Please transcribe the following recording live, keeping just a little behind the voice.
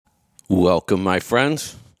Welcome, my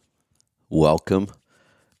friends. Welcome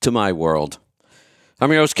to my world.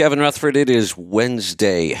 I'm your host, Kevin Rutherford. It is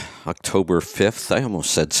Wednesday, October 5th. I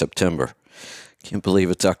almost said September. Can't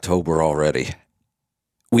believe it's October already.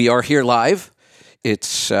 We are here live.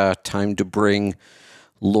 It's time to bring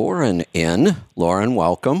Lauren in. Lauren,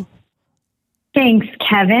 welcome. Thanks,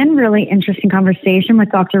 Kevin. Really interesting conversation with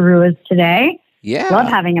Dr. Ruiz today. Yeah. Love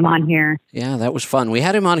having him on here. Yeah, that was fun. We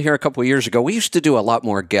had him on here a couple of years ago. We used to do a lot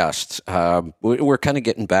more guests. We're kind of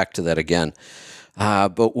getting back to that again.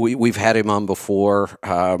 But we've had him on before.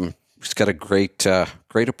 He's got a great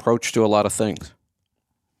approach to a lot of things.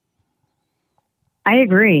 I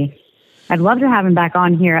agree. I'd love to have him back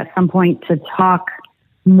on here at some point to talk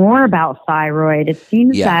more about thyroid. It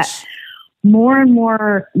seems that more and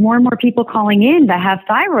more people calling in that have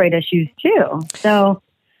thyroid issues too. So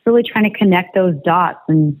really trying to connect those dots.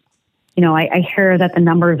 And, I hear that the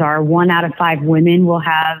numbers are 1 out of 5 women will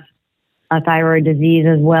have a thyroid disease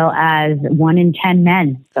as well as 1 in 10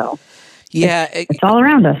 men. So yeah, it's all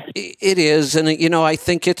around us. It is. And, I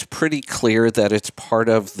think it's pretty clear that it's part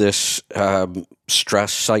of this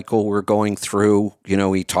stress cycle we're going through.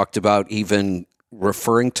 He talked about even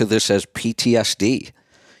referring to this as PTSD.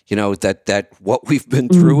 That what we've been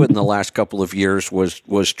through in the last couple of years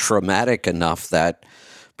was traumatic enough that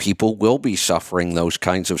people will be suffering those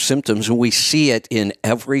kinds of symptoms. And we see it in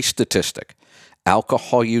every statistic.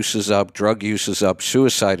 Alcohol use is up, drug use is up,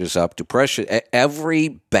 suicide is up, depression. Every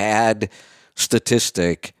bad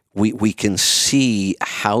statistic, we can see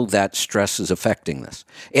how that stress is affecting this.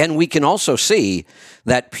 And we can also see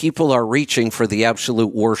that people are reaching for the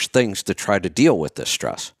absolute worst things to try to deal with this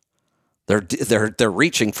stress. They're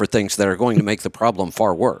reaching for things that are going to make the problem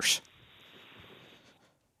far worse.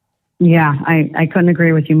 Yeah, I couldn't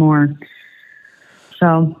agree with you more.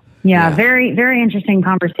 So, yeah, very, very interesting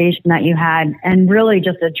conversation that you had, and really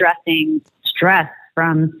just addressing stress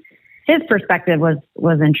from his perspective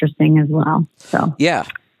was interesting as well. So, yeah,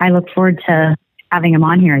 I look forward to having him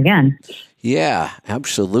on here again. Yeah,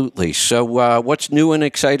 absolutely. So, what's new and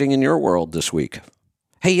exciting in your world this week?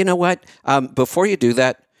 Hey, you know what? Before you do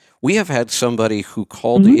that, we have had somebody who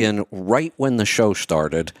called in right when the show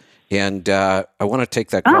started, and I want to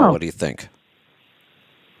take that call. What do you think?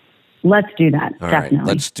 Let's do that. All definitely. right,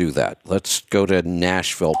 let's do that. Let's go to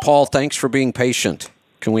Nashville. Paul, thanks for being patient.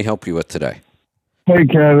 Can we help you with today? Hey,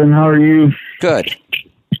 Kevin. How are you? Good.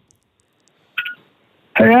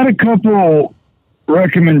 Hey, I had a couple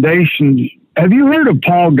recommendations. Have you heard of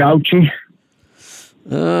Paul Gauci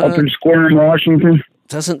up in Square, Washington?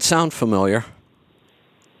 Doesn't sound familiar.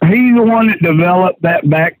 He's the one that developed that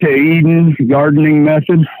Back to Eden gardening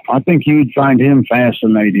method. I think you'd find him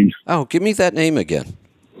fascinating. Oh, give me that name again.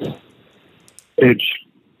 It's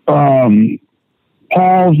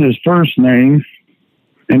Paul's his first name,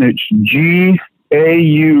 and it's Gautchi.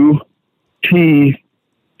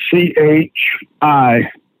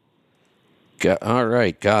 All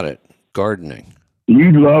right, got it. Gardening.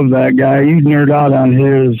 You'd love that guy. You'd nerd out on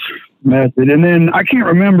his method. And then I can't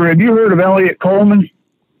remember. Have you heard of Elliot Coleman?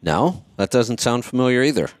 No, that doesn't sound familiar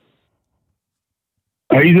either.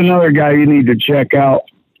 He's another guy you need to check out.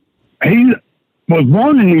 He was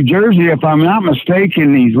born in New Jersey, if I'm not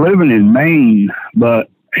mistaken. He's living in Maine, but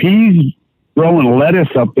he's growing lettuce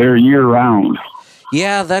up there year round.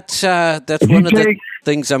 Yeah, that's one of the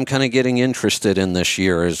things I'm kind of getting interested in this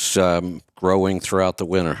year is growing throughout the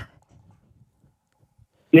winter.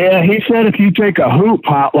 Yeah, he said if you take a hoop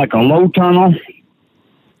pot, like a low tunnel,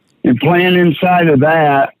 and plant inside of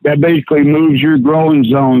that basically moves your growing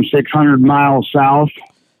zone 600 miles south.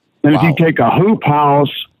 And if you take a hoop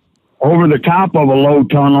house over the top of a low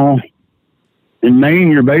tunnel in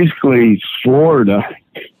Maine, you're basically Florida.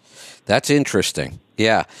 That's interesting.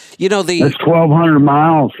 Yeah. That's 1,200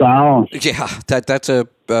 miles south. Yeah, that's a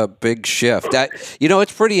big shift.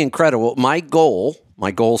 It's pretty incredible. My goal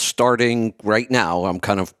starting right now, I'm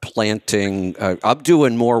kind of planting. I'm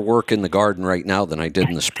doing more work in the garden right now than I did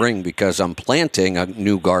in the spring because I'm planting a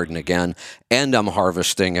new garden again, and I'm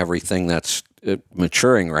harvesting everything that's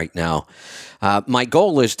maturing right now. My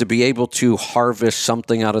goal is to be able to harvest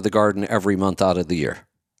something out of the garden every month out of the year.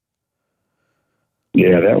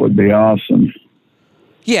 Yeah, that would be awesome.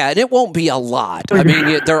 Yeah, and it won't be a lot. I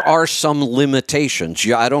mean, there are some limitations.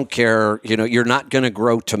 I don't care. You're not going to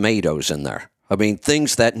grow tomatoes in there. I mean,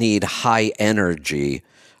 things that need high energy,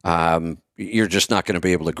 you're just not going to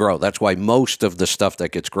be able to grow. That's why most of the stuff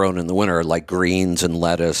that gets grown in the winter, are like greens and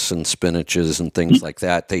lettuce and spinaches and things like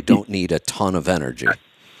that, they don't need a ton of energy.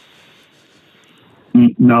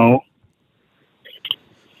 No.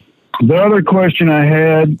 The other question I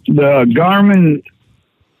had, the Garmin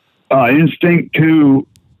Instinct 2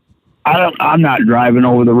 I'm not driving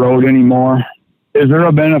over the road anymore. Is there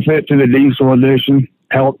a benefit to the diesel edition?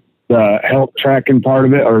 The health tracking part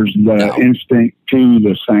of it, or is the Instinct 2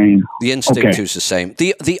 the same? The Instinct 2 is the same.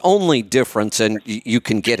 The only difference, and you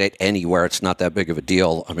can get it anywhere, it's not that big of a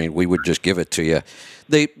deal. I mean, we would just give it to you.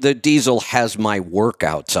 The diesel has my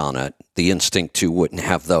workouts on it. The Instinct 2 wouldn't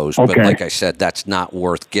have those. Okay. But like I said, that's not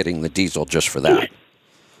worth getting the diesel just for that.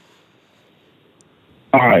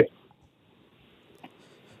 All right.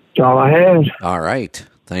 That's all I have. All right.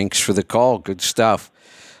 Thanks for the call. Good stuff.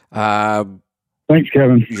 Thanks,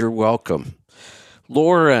 Kevin. You're welcome.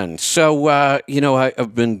 Lauren, so,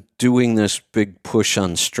 I've been doing this big push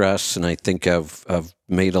on stress, and I think I've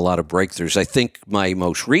made a lot of breakthroughs. I think my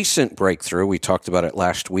most recent breakthrough, we talked about it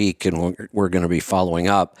last week, and we're going to be following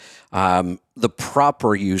up, the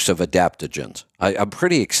proper use of adaptogens. I'm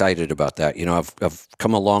pretty excited about that. I've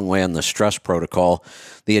come a long way on the stress protocol.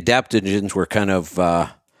 The adaptogens were kind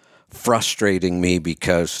of frustrating me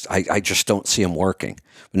because I just don't see them working.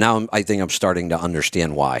 But now I think I'm starting to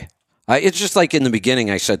understand why. It's just like in the beginning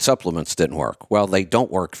I said supplements didn't work. Well, they don't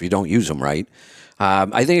work if you don't use them right.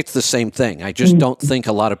 I think it's the same thing. I just don't think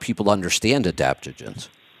a lot of people understand adaptogens.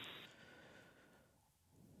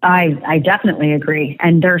 I definitely agree.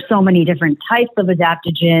 And there are so many different types of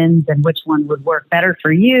adaptogens and which one would work better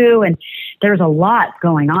for you. And there's a lot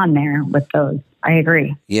going on there with those. I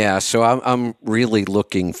agree. Yeah, so I'm really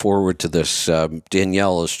looking forward to this.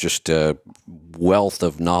 Danielle is just a wealth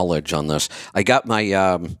of knowledge on this. I got my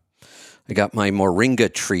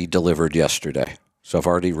moringa tree delivered yesterday, so I've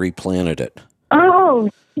already replanted it. Oh,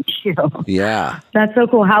 thank you. Yeah, that's so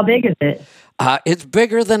cool. How big is it? It's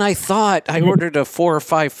bigger than I thought. I ordered a 4 or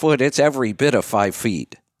 5 foot. It's every bit of 5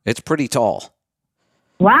 feet. It's pretty tall.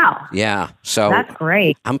 Wow. Yeah. So that's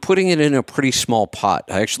great. I'm putting it in a pretty small pot.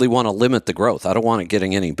 I actually want to limit the growth. I don't want it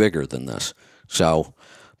getting any bigger than this. So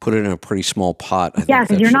put it in a pretty small pot. Yeah,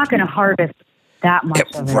 because you're not going to harvest that much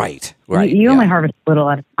of it. Right. You only harvest a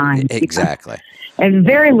little at a time. Exactly. And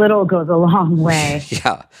very little goes a long way.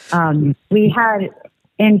 Yeah. We had,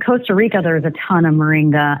 in Costa Rica, there was a ton of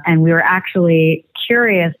moringa, and we were actually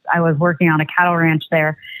curious. I was working on a cattle ranch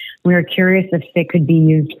there. We were curious if it could be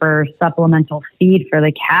used for supplemental feed for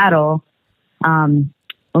the cattle,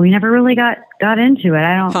 but we never really got into it.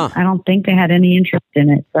 I don't think they had any interest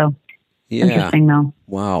in it. So interesting, though.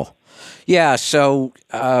 Wow. Yeah. So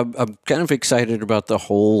I'm kind of excited about the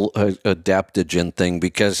whole adaptogen thing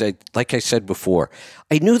because, like I said before,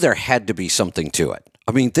 I knew there had to be something to it.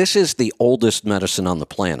 I mean, this is the oldest medicine on the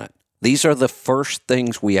planet. These are the first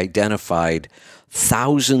things we identified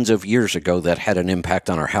thousands of years ago that had an impact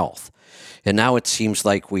on our health. And now it seems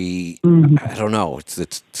like I don't know,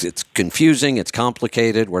 it's confusing, it's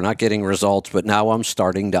complicated, we're not getting results, but now I'm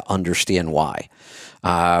starting to understand why.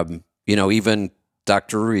 Even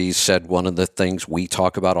Dr. Ruiz said one of the things we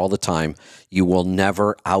talk about all the time, you will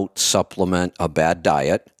never out-supplement a bad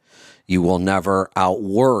diet. You will never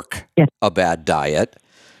outwork a bad diet.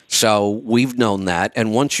 So we've known that.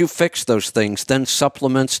 And once you fix those things, then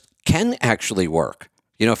supplements can actually work.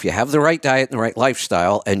 If you have the right diet and the right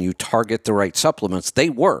lifestyle and you target the right supplements, they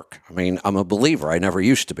work. I mean, I'm a believer. I never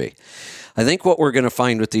used to be. I think what we're going to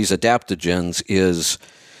find with these adaptogens is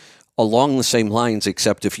along the same lines,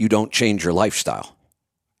 except if you don't change your lifestyle,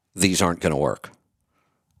 these aren't going to work.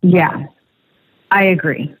 Yeah, I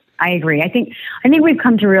agree. I think we've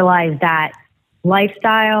come to realize that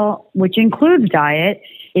lifestyle, which includes diet,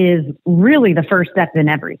 is really the first step in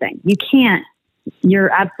everything.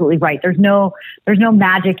 You're absolutely right. There's no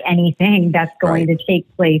magic anything that's going to take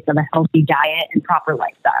place of a healthy diet and proper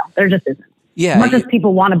lifestyle. There just isn't. Yeah. As much as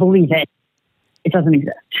people want to believe it, it doesn't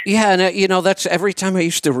exist. Yeah, and that's every time I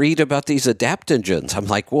used to read about these adaptogens, I'm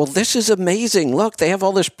like, well, this is amazing. Look, they have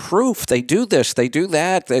all this proof. They do this, they do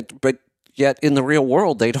that, but yet in the real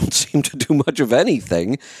world, they don't seem to do much of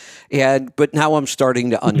anything. But now I'm starting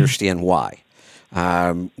to understand why.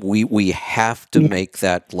 We have to make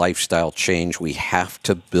that lifestyle change. We have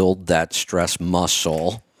to build that stress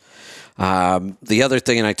muscle. The other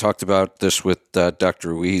thing, and I talked about this with Dr.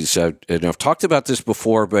 Ruiz, and I've talked about this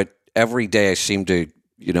before, but every day I seem to,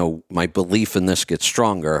 my belief in this gets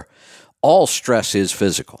stronger. All stress is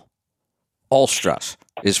physical. All stress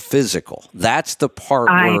is physical. That's the part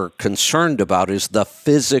we're concerned about, is the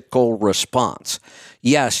physical response.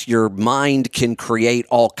 Yes, your mind can create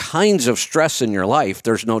all kinds of stress in your life.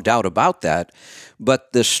 There's no doubt about that.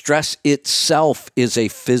 But the stress itself is a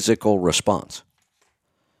physical response.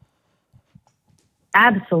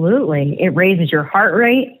 Absolutely. It raises your heart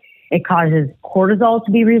rate. It causes cortisol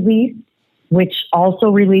to be released, which also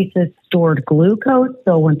releases stored glucose.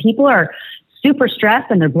 So when people are super stressed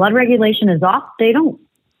and their blood regulation is off, they don't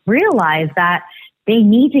realize that they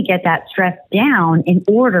need to get that stress down in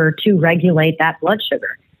order to regulate that blood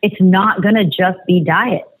sugar. It's not going to just be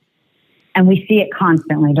diet. And we see it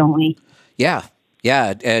constantly, don't we? Yeah.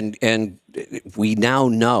 Yeah. And we now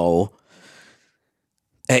know.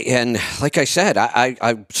 And like I said,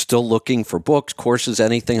 I'm still looking for books, courses,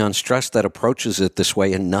 anything on stress that approaches it this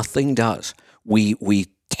way, and nothing does. We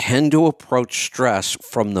tend to approach stress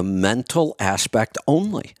from the mental aspect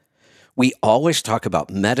only. We always talk about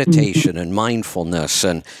meditation and mindfulness,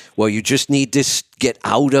 and well, you just need to get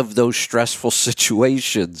out of those stressful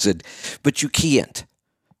situations, but you can't.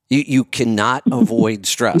 You cannot avoid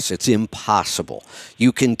stress. It's impossible.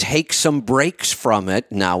 You can take some breaks from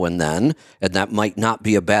it now and then, and that might not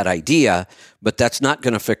be a bad idea, but that's not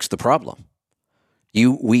going to fix the problem.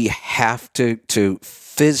 We have to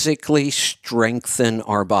physically strengthen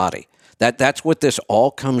our body. That's what this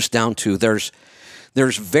all comes down to. There's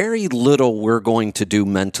very little we're going to do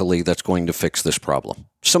mentally that's going to fix this problem.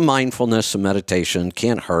 Some mindfulness, some meditation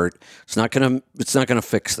can't hurt. It's not going to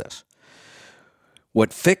fix this.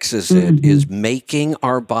 What fixes it is making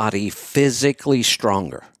our body physically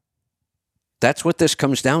stronger. That's what this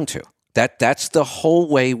comes down to. That's the whole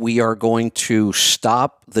way we are going to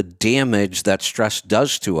stop the damage that stress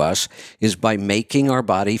does to us, is by making our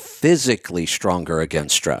body physically stronger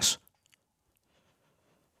against stress.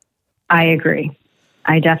 I agree.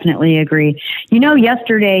 I definitely agree.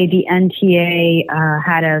 Yesterday the NTA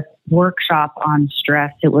had a workshop on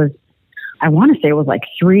stress. I want to say it was like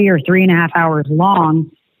 3 or 3.5 hours long,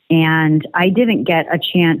 and I didn't get a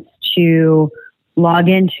chance to log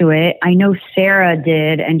into it. I know Sarah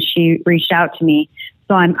did, and she reached out to me.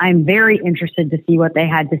 So I'm very interested to see what they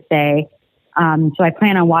had to say. So I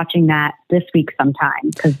plan on watching that this week sometime,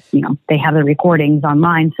 because, they have the recordings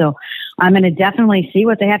online. So I'm going to definitely see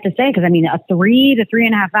what they have to say, because a 3 to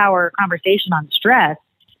 3.5 hour conversation on stress,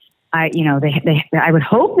 I would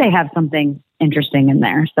hope they have something interesting in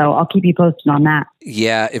there. So I'll keep you posted on that.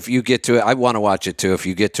 Yeah, if you get to it, I want to watch it too. If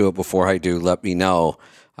you get to it before I do, let me know.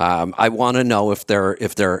 I want to know if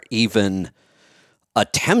they're even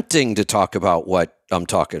attempting to talk about what I'm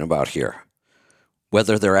talking about here.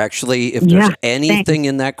 Whether they're actually, if there's anything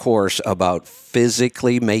in that course about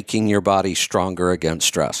physically making your body stronger against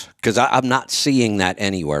stress. Because I'm not seeing that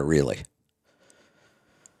anywhere, really.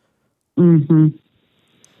 Mm-hmm.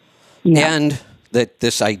 Yeah. And that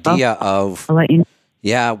this idea of,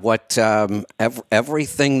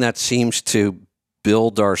 everything that seems to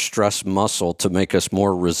build our stress muscle to make us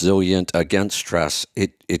more resilient against stress,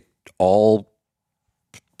 it all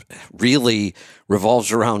really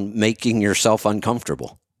revolves around making yourself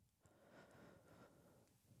uncomfortable.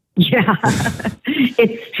 Yeah.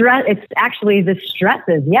 It's stress. It's actually the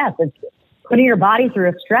stresses. Yes. It's putting your body through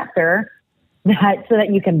a stressor so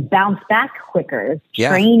that you can bounce back quicker. It's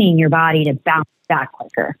training your body to bounce back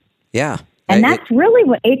quicker. Yeah. And that's really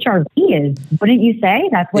what HRV is. Wouldn't you say?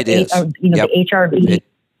 That's what the HRV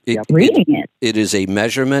reading it. It is a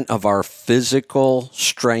measurement of our physical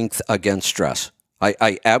strength against stress.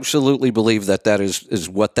 I absolutely believe that is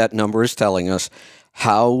what that number is telling us.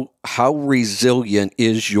 How resilient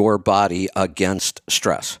is your body against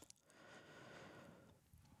stress?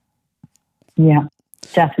 Yeah,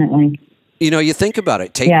 definitely. You think about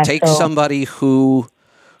it. Take somebody who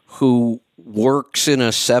works in a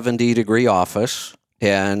 70-degree office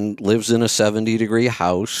and lives in a 70-degree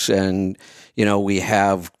house, and we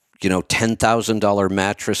have $10,000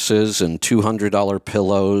 mattresses and $200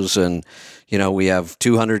 pillows, and we have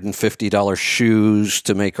 $250 shoes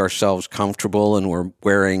to make ourselves comfortable, and we're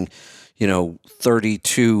wearing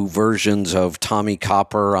 32 versions of Tommy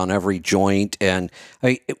Copper on every joint, and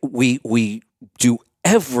we do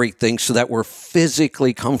everything so that we're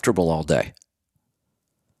physically comfortable all day.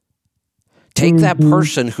 Take that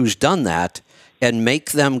person who's done that and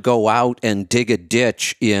make them go out and dig a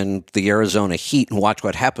ditch in the Arizona heat and watch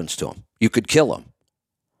what happens to them. You could kill them.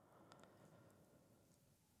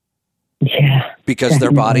 Yeah. Because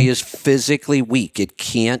their body is physically weak. It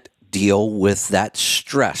can't deal with that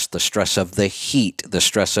stress, the stress of the heat, the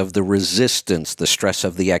stress of the resistance, the stress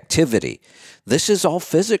of the activity. This is all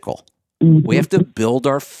physical. We have to build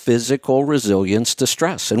our physical resilience to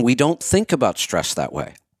stress, and we don't think about stress that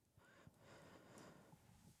way.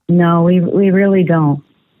 No, we really don't.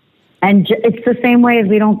 And it's the same way as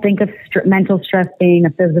we don't think of mental stress being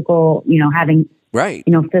a physical, having,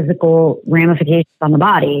 physical ramifications on the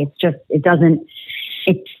body.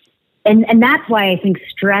 And that's why I think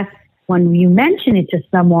stress, when you mention it to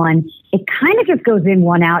someone, it kind of just goes in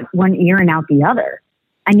one ear and out the other.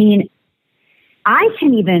 I mean,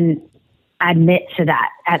 admit to that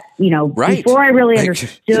right. before I really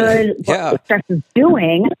understood what stress is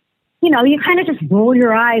doing. You kind of just roll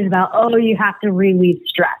your eyes about, oh, you have to release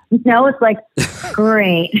stress. It's like,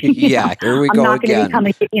 great. Yeah, here we go again. I'm not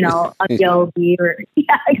going to become a yogi or,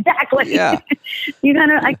 yeah, exactly. Yeah.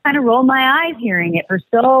 I kind of roll my eyes hearing it for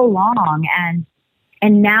so long.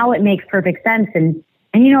 And now it makes perfect sense. And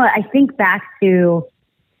I think back to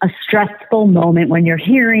a stressful moment when you're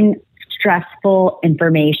hearing stressful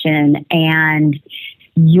information and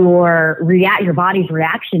your body's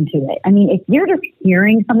reaction to it. I mean, if you're just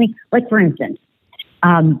hearing something, like for instance,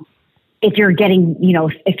 if you're getting,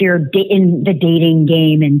 if you're in the dating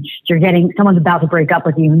game and someone's about to break up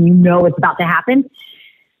with you and it's about to happen,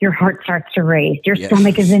 your heart starts to race, your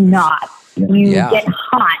stomach is in knots, you get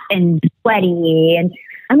hot and sweaty. And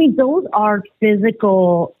I mean, those are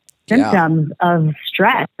physical symptoms of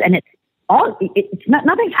stress, and it's not,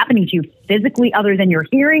 nothing's happening to you physically other than you're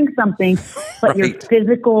hearing something, but your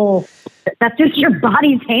physical, that's just your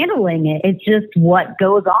body's handling it. It's just what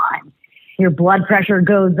goes on. Your blood pressure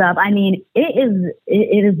goes up. I mean, it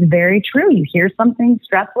is very true. You hear something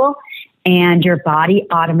stressful and your body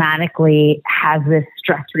automatically has this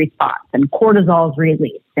stress response and cortisol is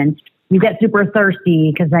released and you get super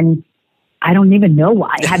thirsty because then I don't even know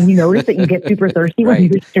why. Have you noticed that you get super thirsty when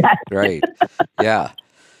you're stressed? Right. Yeah.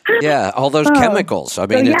 Yeah, all those chemicals. I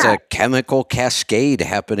mean, it's a chemical cascade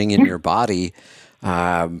happening in your body.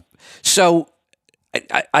 So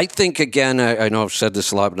I think, again, I know I've said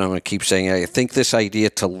this a lot, but I'm going to keep saying it. I think this idea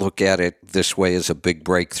to look at it this way is a big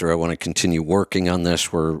breakthrough. I want to continue working on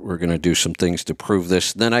this. We're going to do some things to prove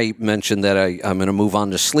this. Then I mentioned that I'm going to move on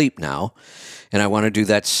to sleep now, and I want to do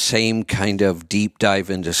that same kind of deep dive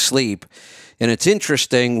into sleep. And it's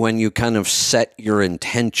interesting when you kind of set your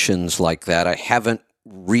intentions like that. I haven't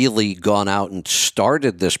really gone out and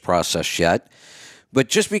started this process yet, but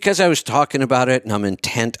just because I was talking about it and I'm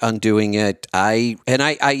intent on doing it, I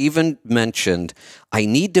even mentioned I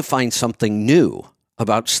need to find something new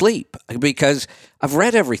about sleep because I've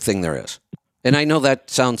read everything there is. And I know that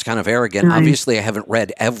sounds kind of arrogant. Right. Obviously, I haven't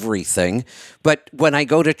read everything, but when I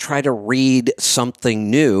go to try to read something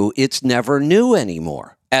new, it's never new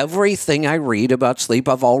anymore. Everything I read about sleep,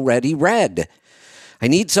 I've already read. I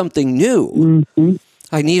need something new. Mm-hmm.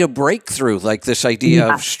 I need a breakthrough, like this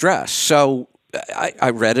idea of stress. So I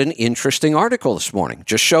read an interesting article this morning.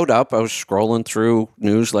 Just showed up. I was scrolling through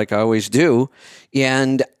news like I always do.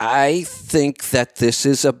 And I think that this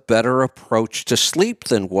is a better approach to sleep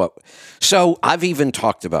than what. So I've even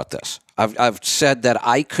talked about this. I've said that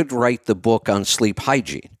I could write the book on sleep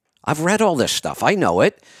hygiene. I've read all this stuff. I know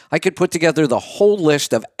it. I could put together the whole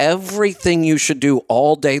list of everything you should do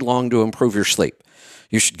all day long to improve your sleep.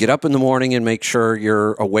 You should get up in the morning and make sure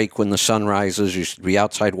you're awake when the sun rises. You should be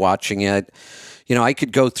outside watching it. I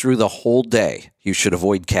could go through the whole day. You should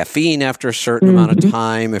avoid caffeine after a certain amount of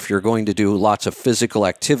time. If you're going to do lots of physical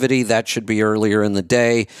activity, that should be earlier in the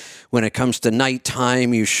day. When it comes to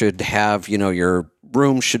nighttime, you should have, your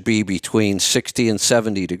room should be between 60 and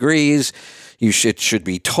 70 degrees. It should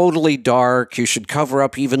be totally dark. You should cover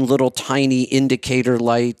up even little tiny indicator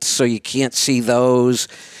lights so you can't see those.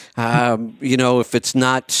 If it's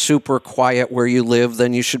not super quiet where you live,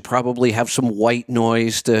 then you should probably have some white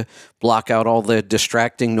noise to block out all the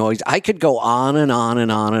distracting noise. I could go on and on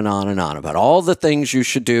and on and on and on about all the things you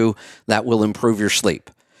should do that will improve your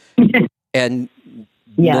sleep. And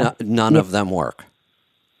none of them work.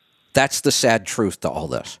 That's the sad truth to all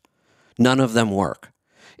this. None of them work.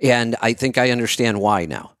 And I think I understand why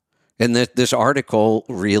now. And this article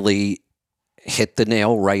really hit the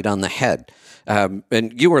nail right on the head. And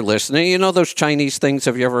you were listening. Those Chinese things?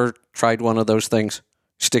 Have you ever tried one of those things?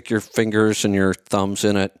 Stick your fingers and your thumbs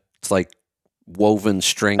in it. It's like woven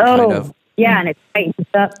string, kind of. Yeah, and it tightens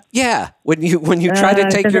up. Yeah, when you try to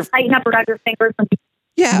take your tighten up around your fingers.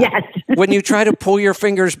 Yeah. Yes. When you try to pull your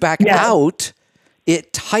fingers back out,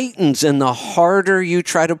 it tightens, and the harder you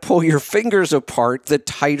try to pull your fingers apart, the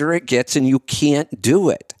tighter it gets, and you can't do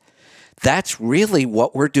it. That's really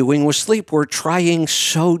what we're doing with sleep. We're trying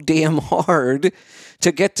so damn hard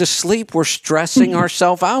to get to sleep. We're stressing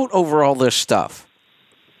ourselves out over all this stuff.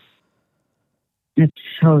 It's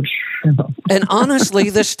so true. And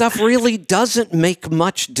honestly, this stuff really doesn't make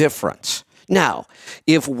much difference. Now,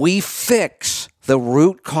 if we fix the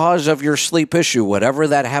root cause of your sleep issue, whatever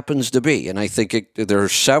that happens to be, and I think there are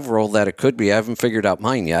several that it could be. I haven't figured out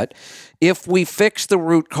mine yet. If we fix the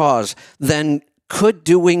root cause, then could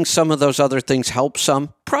doing some of those other things help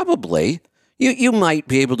some? Probably. You might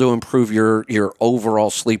be able to improve your overall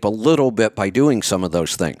sleep a little bit by doing some of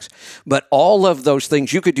those things. But all of those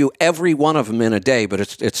things, you could do every one of them in a day, but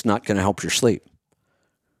it's not going to help your sleep.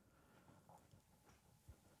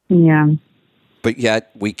 Yeah. But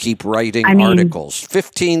yet we keep writing articles.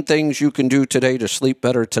 15 things you can do today to sleep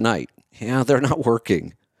better tonight. Yeah, they're not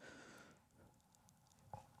working.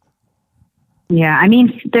 Yeah.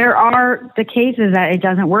 There are the cases that it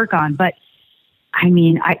doesn't work on, but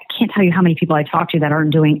I can't tell you how many people I talk to that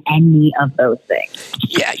aren't doing any of those things.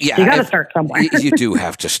 Yeah. So you got to start somewhere. You do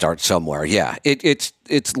have to start somewhere. Yeah.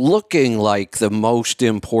 It's looking like the most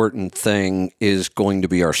important thing is going to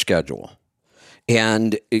be our schedule.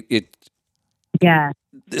 And yeah.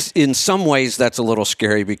 In some ways, that's a little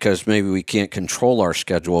scary because maybe we can't control our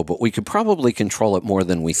schedule, but we could probably control it more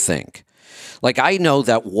than we think. Like, I know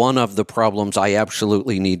that one of the problems I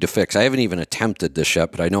absolutely need to fix, I haven't even attempted this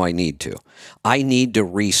yet, but I know I need to. I need to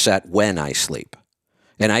reset when I sleep.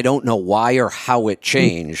 And I don't know why or how it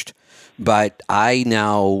changed, but I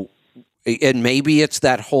now, and maybe it's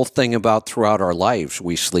that whole thing about throughout our lives,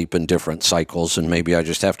 we sleep in different cycles, and maybe I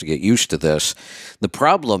just have to get used to this. The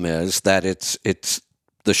problem is that it's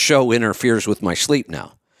the show interferes with my sleep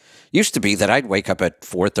now. Used to be that I'd wake up at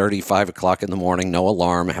 4:30, 5 o'clock in the morning, no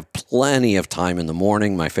alarm, have plenty of time in the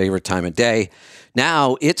morning, my favorite time of day.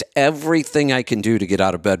 Now it's everything I can do to get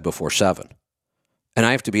out of bed before 7. And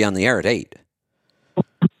I have to be on the air at 8.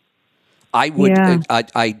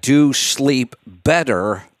 I do sleep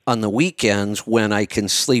better on the weekends when I can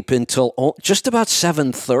sleep until just about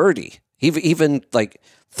 7:30. Even like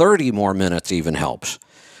 30 more minutes even helps.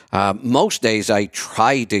 Most days I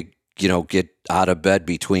try to get out of bed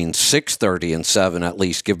between 6:30 and 7, at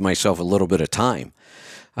least give myself a little bit of time.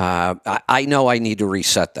 I know I need to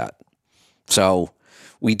reset that. So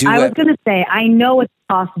we do. I was going to say, I know it's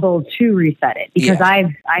possible to reset it because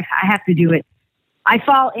I have to do it. I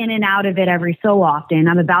fall in and out of it every so often.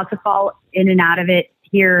 I'm about to fall in and out of it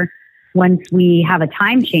here once we have a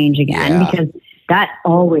time change again, because that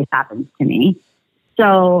always happens to me.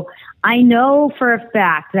 So I know for a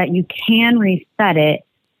fact that you can reset it,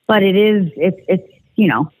 but it's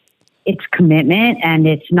commitment and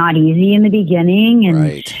it's not easy in the beginning.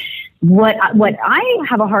 And what I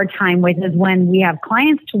have a hard time with is when we have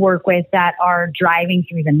clients to work with that are driving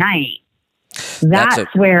through the night.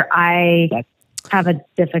 That's where I have a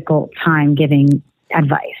difficult time giving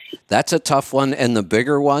advice. That's a tough one. And the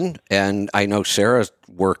bigger one, and I know Sarah's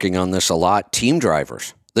working on this a lot, team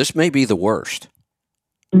drivers. This may be the worst.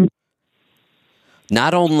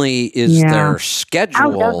 Not only is their schedule,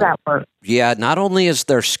 how does that work? Yeah, not only is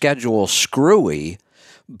their schedule screwy,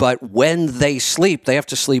 but when they sleep, they have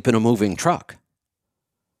to sleep in a moving truck.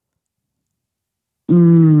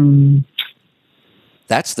 That's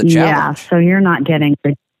the challenge. Yeah, so you're not getting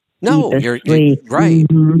good. No, you're right.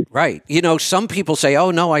 Mm-hmm. Right. Some people say,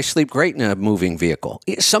 "Oh no, I sleep great in a moving vehicle."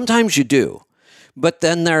 Sometimes you do, but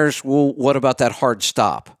then there's, what about that hard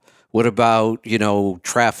stop? What about,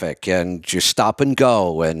 traffic and just stop and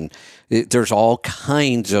go? And there's all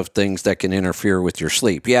kinds of things that can interfere with your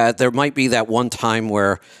sleep. Yeah, there might be that one time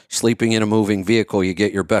where sleeping in a moving vehicle, you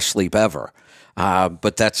get your best sleep ever.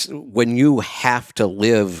 But that's when you have to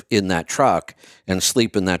live in that truck and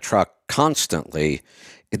sleep in that truck constantly.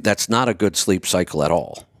 That's not a good sleep cycle at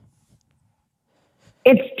all.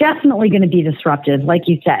 It's definitely going to be disruptive, like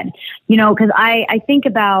you said, because I think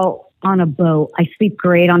about on a boat. I sleep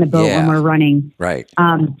great on a boat when we're running. Right.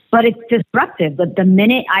 But it's disruptive. But the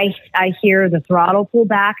minute I hear the throttle pull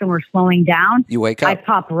back and we're slowing down, you wake up. I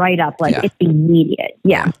pop right up. It's immediate.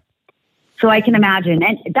 Yeah. So I can imagine.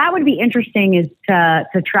 And that would be interesting is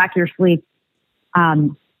to track your sleep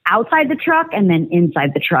outside the truck and then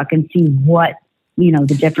inside the truck and see what,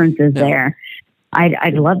 the difference is there.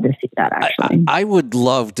 I'd love to see that, actually. I would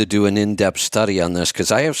love to do an in-depth study on this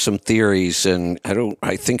because I have some theories, and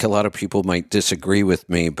I think a lot of people might disagree with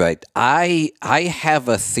me, but I have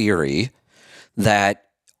a theory that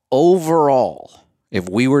overall, if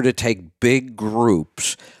we were to take big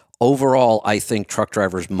groups, overall, I think truck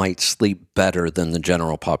drivers might sleep better than the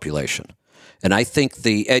general population. And I think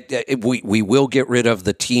we will get rid of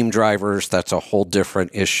the team drivers. That's a whole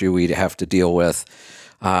different issue we'd have to deal with.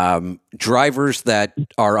 Drivers that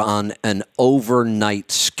are on an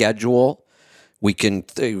overnight schedule, we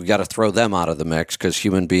got to throw them out of the mix because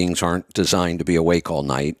human beings aren't designed to be awake all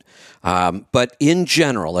night. But in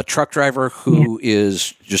general, a truck driver who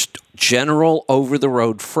is just general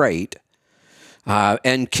over-the-road freight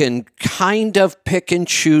and can kind of pick and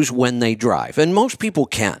choose when they drive. And most people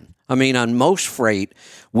can. On most freight,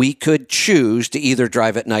 we could choose to either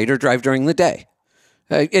drive at night or drive during the day.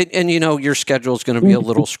 And your schedule is going to be a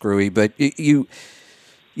little screwy, but you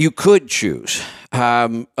could choose.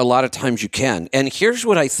 A lot of times you can. And here's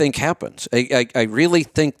what I think happens. I really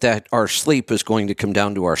think that our sleep is going to come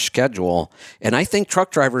down to our schedule. And I think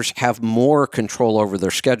truck drivers have more control over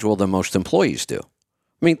their schedule than most employees do.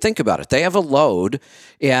 I mean, think about it. They have a load,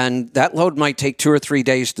 and that load might take 2 or 3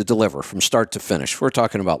 days to deliver from start to finish. We're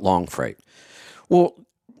talking about long freight. Well,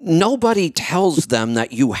 nobody tells them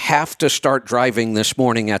that you have to start driving this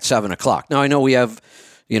morning at 7 o'clock. Now, I know we have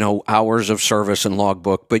hours of service and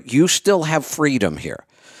logbook, but you still have freedom here.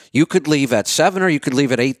 You could leave at 7 or you could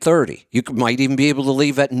leave at 8:30. You might even be able to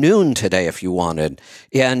leave at noon today if you wanted.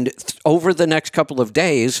 And over the next couple of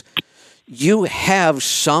days, you have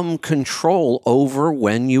some control over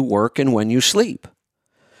when you work and when you sleep.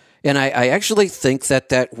 And I actually think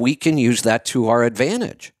that we can use that to our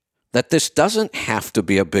advantage, that this doesn't have to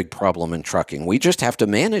be a big problem in trucking. We just have to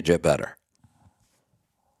manage it better.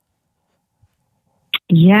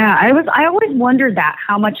 Yeah, I always wondered that,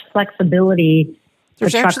 how much flexibility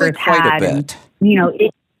there's the actually truckers quite had. a bit.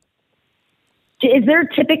 And, is there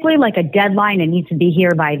typically like a deadline? It needs to be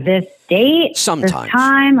here by this date, sometimes, this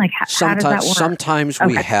time? Like, how does that work? Sometimes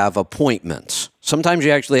we have appointments. Sometimes you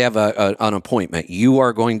actually have an appointment. You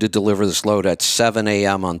are going to deliver this load at 7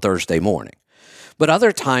 a.m. on Thursday morning. But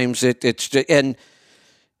other times it's and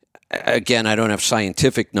again, I don't have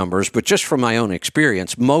scientific numbers, but just from my own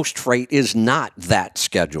experience, most freight is not that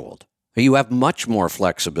scheduled. You have much more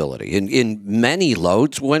flexibility. In many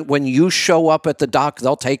loads, when you show up at the dock,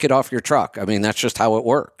 they'll take it off your truck. I mean, that's just how it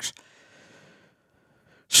works.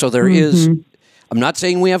 So there is, I'm not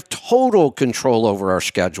saying we have total control over our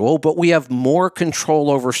schedule, but we have more control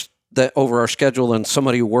over our schedule than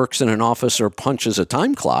somebody who works in an office or punches a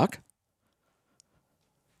time clock.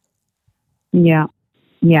 Yeah.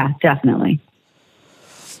 Yeah, definitely.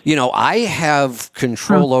 I have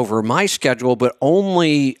control over my schedule, but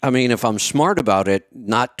only, if I'm smart about it,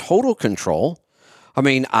 not total control.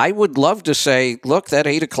 I would love to say, look, that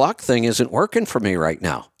 8 o'clock thing isn't working for me right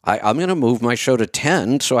now. I'm going to move my show to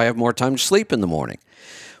 10 so I have more time to sleep in the morning.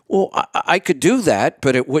 Well, I could do that,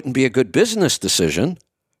 but it wouldn't be a good business decision.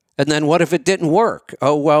 And then what if it didn't work?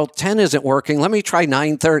 Oh, well, 10 isn't working. Let me try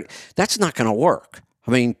 9:30. That's not going to work.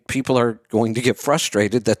 People are going to get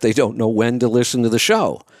frustrated that they don't know when to listen to the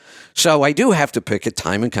show. So I do have to pick a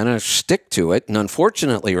time and kind of stick to it. And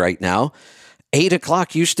unfortunately, right now, 8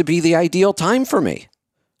 o'clock used to be the ideal time for me.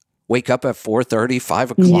 Wake up at 4:30,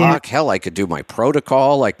 5 o'clock. Yeah. Hell, I could do my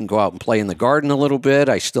protocol. I can go out and play in the garden a little bit.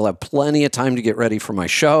 I still have plenty of time to get ready for my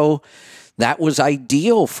show. That was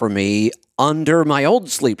ideal for me under my old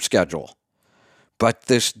sleep schedule. But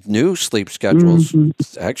this new sleep schedule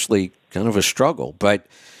is actually kind of a struggle. But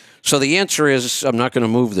so the answer is, I'm not going to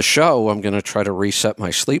move the show. I'm going to try to reset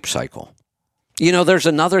my sleep cycle. There's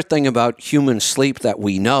another thing about human sleep that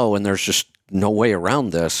we know, and there's just no way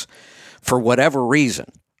around this. For whatever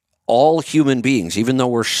reason, all human beings, even though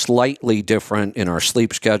we're slightly different in our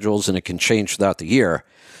sleep schedules and it can change throughout the year,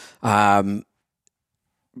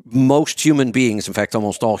 most human beings, in fact,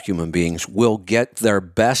 almost all human beings, will get their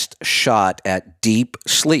best shot at deep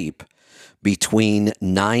sleep between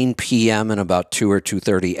 9 p.m. and about 2 or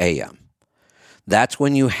 2:30 a.m. That's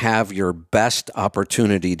when you have your best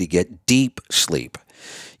opportunity to get deep sleep.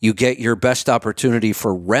 You get your best opportunity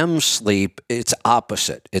for REM sleep. It's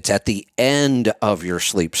opposite. It's at the end of your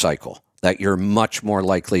sleep cycle that you're much more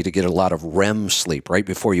likely to get a lot of REM sleep right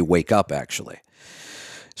before you wake up, actually.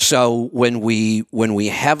 So when we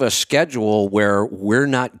have a schedule where we're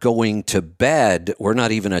not going to bed, we're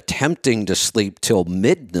not even attempting to sleep till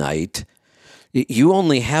midnight, you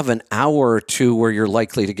only have an hour or two where you're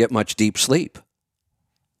likely to get much deep sleep.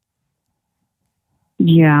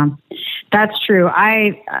 Yeah, that's true.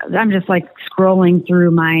 I'm just like scrolling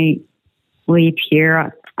through my sleep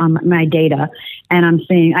here on my data, and I'm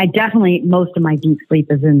seeing most of my deep sleep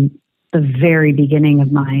is in the very beginning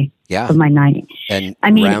of my night. And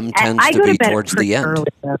REM tends to be towards the end.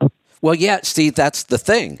 Early, well, yeah, see, that's the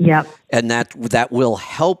thing. Yep. And that will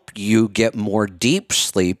help you get more deep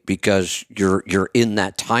sleep because you're in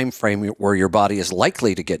that time frame where your body is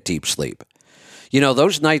likely to get deep sleep.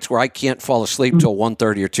 Those nights where I can't fall asleep till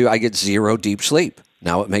 1:30 or 2, I get zero deep sleep.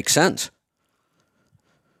 Now it makes sense.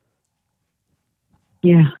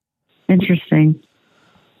 Yeah. Interesting.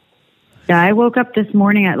 Yeah, I woke up this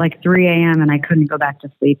morning at like 3 a.m. and I couldn't go back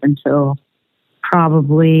to sleep until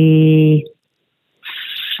probably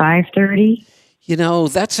 5:30.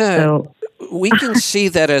 We can see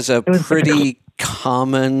that as a pretty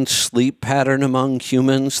common sleep pattern among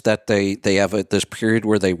humans, that they have this period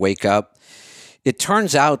where they wake up. It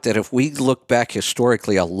turns out that if we look back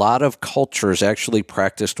historically, a lot of cultures actually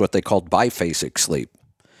practiced what they called biphasic sleep.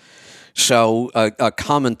 So a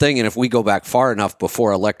common thing, and if we go back far enough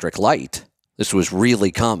before electric light, this was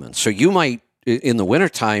really common. So you might, in the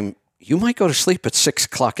wintertime, you might go to sleep at 6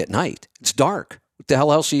 o'clock at night. It's dark. What the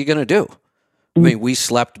hell else are you going to do? I mean, we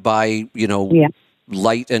slept by,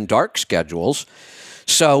 light and dark schedules.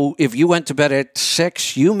 So if you went to bed at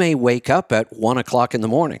 6, you may wake up at 1 o'clock in the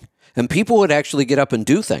morning. And people would actually get up and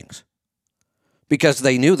do things because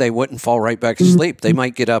they knew they wouldn't fall right back to sleep. They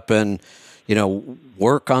might get up and,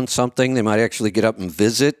 work on something. They might actually get up and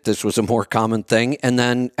visit. This was a more common thing. And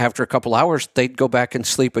then after a couple hours, they'd go back and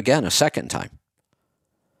sleep again a second time.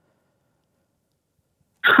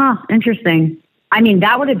 Huh, interesting. I mean,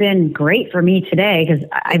 that would have been great for me today because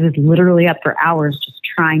I was literally up for hours just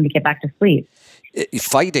trying to get back to sleep.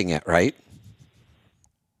 Fighting it, right?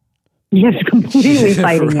 Yes, completely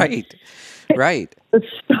fighting it. Right. It's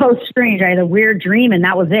so strange. I had a weird dream and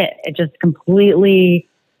that was it. It just completely,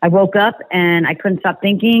 I woke up and I couldn't stop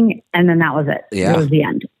thinking and then that was it. Yeah. It was the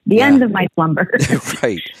end. The end of my slumber.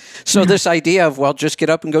 Right. So this idea of, just get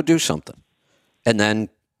up and go do something. And then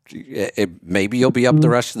maybe you'll be up the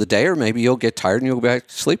rest of the day, or maybe you'll get tired and you'll go back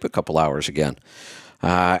to sleep a couple hours again.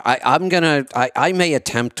 I may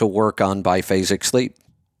attempt to work on biphasic sleep.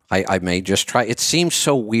 I may just try. It seems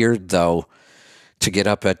so weird, though, to get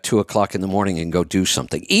up at 2 o'clock in the morning and go do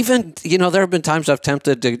something. Even, there have been times I've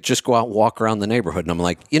tempted to just go out and walk around the neighborhood, and I'm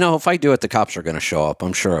like, if I do it, the cops are going to show up.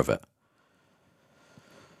 I'm sure of it.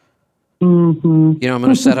 Mm-hmm. I'm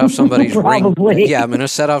going to set off somebody's ring. Yeah, I'm going to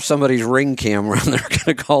set off somebody's ring camera, and they're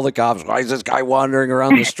going to call the cops. Why is this guy wandering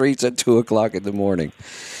around the streets at 2 o'clock in the morning?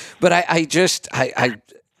 But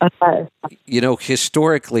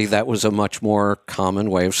historically, that was a much more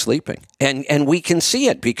common way of sleeping, and we can see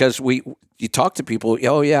it because you talk to people.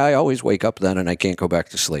 Oh yeah, I always wake up then, and I can't go back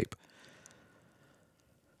to sleep.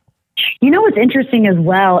 What's interesting as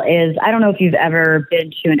well is I don't know if you've ever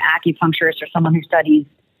been to an acupuncturist or someone who studies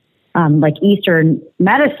like Eastern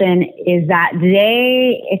medicine, is that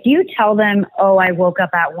if you tell them, oh, I woke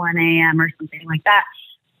up at 1 a.m. or something like that,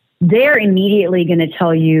 they're immediately going to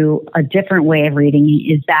tell you a different way of reading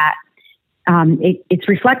it, is that it's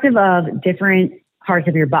reflective of different parts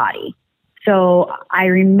of your body. So I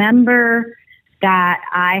remember that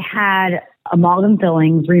I had amalgam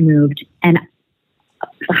fillings removed, and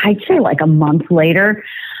I'd say like a month later,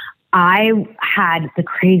 I had the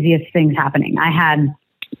craziest things happening. I had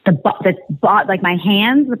like my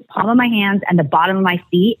hands, the palm of my hands and the bottom of my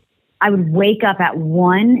feet, I would wake up at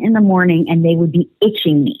 1 in the morning and they would be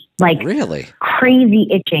itching me, like really crazy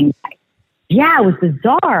itching. Yeah, it was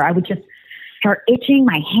bizarre. I would just start itching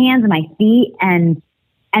my hands and my feet, and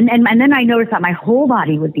then I noticed that my whole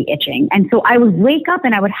body would be itching, and so I would wake up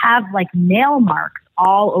and I would have like nail marks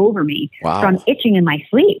all over me from itching in my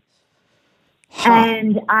sleep. Huh.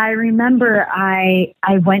 And I remember I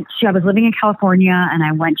was living in California and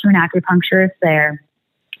I went to an acupuncturist there,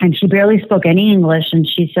 and she barely spoke any English. And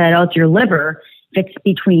she said, oh, it's your liver. If it's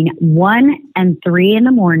between 1 and 3 in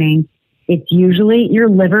the morning, it's usually your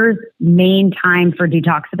liver's main time for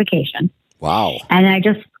detoxification. Wow. And I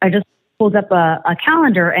just pulled up a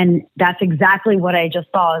calendar, and that's exactly what I just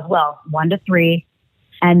saw as well. 1 to 3.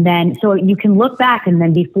 And then, so you can look back, and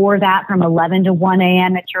then before that, from 11 to 1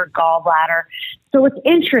 a.m., it's your gallbladder. So it's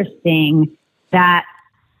interesting that,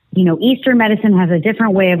 Eastern medicine has a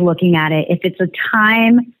different way of looking at it. If it's a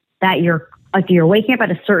time that you're waking up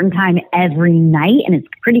at a certain time every night and it's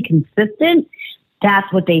pretty consistent,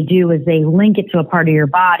 that's what they do, is they link it to a part of your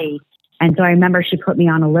body. And so I remember she put me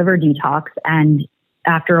on a liver detox, and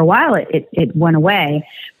after a while it went away.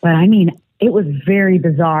 But I mean, it was very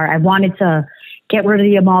bizarre. I wanted to get rid of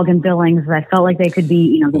the amalgam fillings. I felt like they could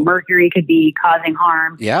be, the mercury could be causing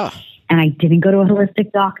harm. Yeah. And I didn't go to a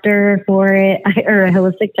holistic doctor for it, or a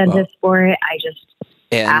holistic dentist for it. I just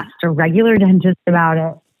asked a regular dentist about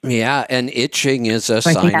it. Yeah, and itching is a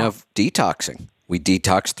sign of detoxing. We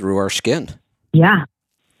detox through our skin. Yeah.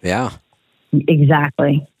 Yeah.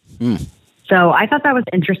 Exactly. So I thought that was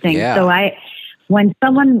interesting. Yeah. So when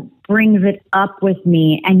someone brings it up with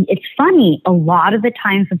me, and it's funny, a lot of the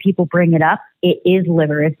times when people bring it up, it is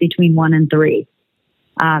liver. It's between 1 and 3.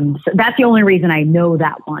 So that's the only reason I know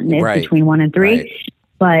that one is between 1 and 3. Right.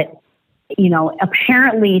 But,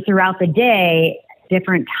 apparently throughout the day,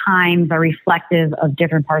 different times are reflective of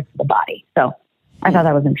different parts of the body. So I thought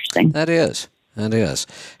that was interesting. That is.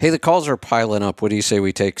 Hey, the calls are piling up. What do you say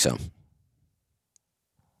we take some?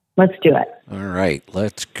 Let's do it. All right.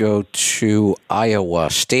 Let's go to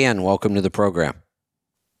Iowa. Stan, welcome to the program.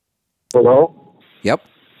 Hello? Yep.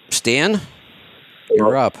 Stan,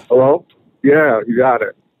 you're up. Hello? Yeah, you got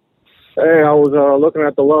it. Hey, I was looking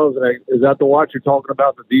at the Loves, and is that the watch you're talking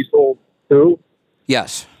about, the Diesel 2?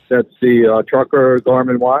 Yes. That's the trucker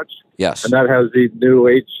Garmin watch. Yes. And that has the new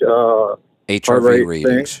HRV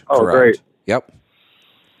readings. Thing. Oh, correct. Great. Yep.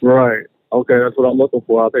 Right. Okay, that's what I'm looking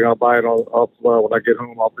for. I think I'll buy it when I get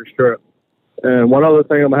home off this trip. And one other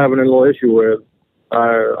thing I'm having a little issue with,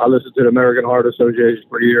 I listened to the American Heart Association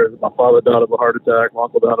for years. My father died of a heart attack. My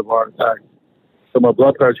uncle died of a heart attack. So my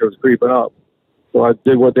blood pressure was creeping up. So I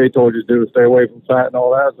did what they told you to do, stay away from fat and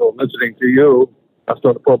all that. So listening to you, I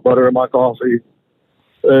started to put butter in my coffee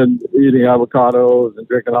and eating avocados and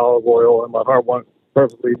drinking olive oil, and my heart went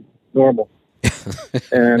perfectly normal.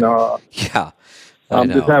 And yeah,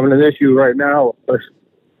 I'm just having an issue right now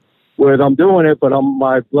with I'm doing it, but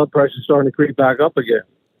my blood pressure is starting to creep back up again.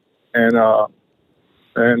 And I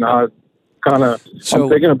kind of I'm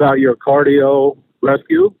thinking about your cardio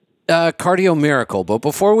rescue. Cardio Miracle. But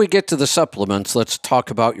before we get to the supplements, let's talk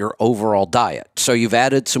about your overall diet. So you've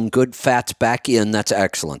added some good fats back in. That's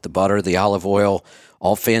excellent. The butter, the olive oil,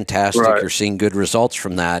 all fantastic. Right. You're seeing good results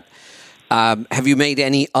from that. Have you made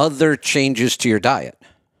any other changes to your diet?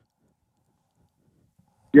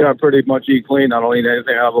 Yeah, I pretty much eat clean. I don't eat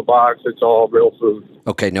anything out of a box. It's all real food.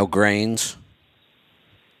 Okay, no grains?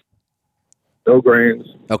 No grains.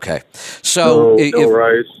 Okay. So no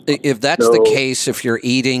rice. If that's the case, if you're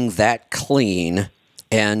eating that clean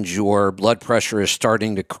and your blood pressure is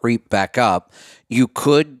starting to creep back up, you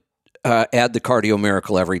could add the Cardio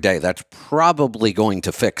Miracle every day. That's probably going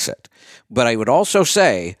to fix it. But I would also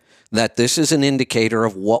say that this is an indicator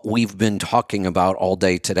of what we've been talking about all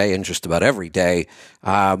day today and just about every day.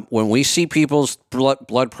 When we see people's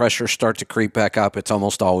blood pressure start to creep back up, it's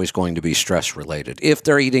almost always going to be stress related if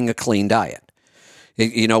they're eating a clean diet.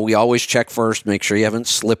 You know, we always check first, make sure you haven't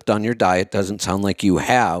slipped on your diet. Doesn't sound like you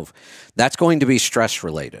have. That's going to be stress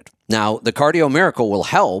related. Now, the Cardio Miracle will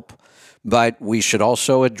help, but we should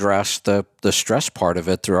also address the stress part of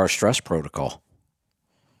it through our stress protocol.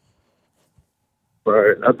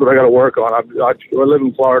 Right. That's what I got to work on. I live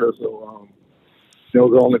in Florida, so,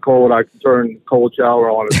 go in the cold. I can turn cold shower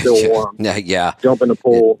on. It's still warm. Yeah. Jump in the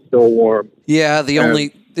pool, still warm. Yeah.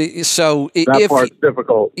 That part's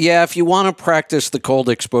difficult. Yeah, if you want to practice the cold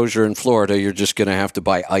exposure in Florida, you're just going to have to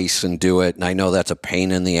buy ice and do it. And I know that's a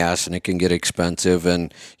pain in the ass and it can get expensive.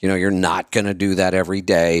 And, you're not going to do that every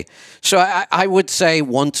day. So I would say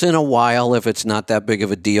once in a while, if it's not that big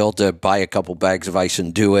of a deal to buy a couple bags of ice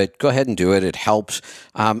and do it, go ahead and do it. It helps.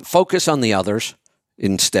 Focus on the others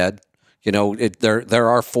instead. There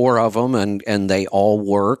are 4 of them and they all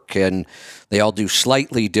work and they all do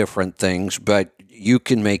slightly different things, but you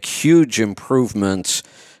can make huge improvements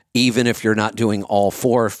even if you're not doing all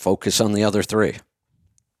 4. Focus on the other 3.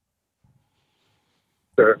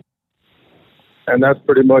 Sure. And that's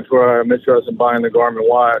pretty much where I'm interested in buying the Garmin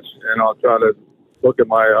watch, and I'll try to look at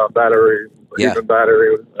my battery,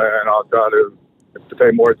 battery, and I'll try to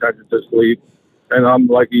pay more attention to sleep. And I'm,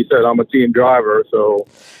 like you said, I'm a team driver, so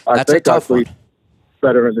I think I sleep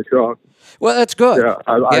better in the truck. Well, that's good. Yeah,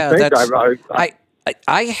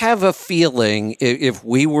 I have a feeling if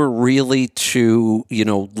we were really to,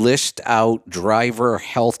 list out driver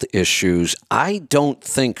health issues, I don't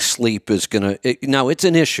think sleep is going to. Now, it's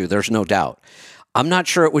an issue. There's no doubt. I'm not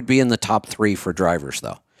sure it would be in the top 3 for drivers,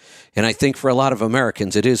 though. And I think for a lot of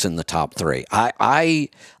Americans, it is in the top 3.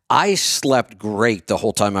 I slept great the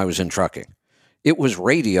whole time I was in trucking. It was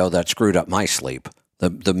radio that screwed up my sleep.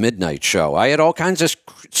 The midnight show. I had all kinds of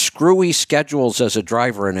screwy schedules as a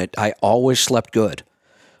driver, and I always slept good.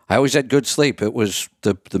 I always had good sleep. It was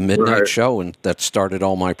the midnight show, and that started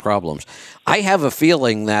all my problems. I have a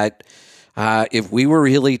feeling that if we were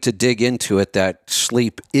really to dig into it, that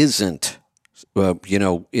sleep isn't,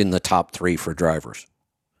 in the top 3 for drivers.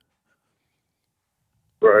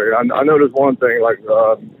 Right. I noticed one thing, like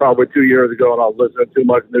probably 2 years ago, and I was listening to too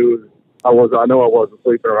much news. I know I wasn't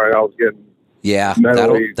sleeping right. I was getting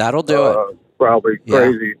mentally, that'll do it. Probably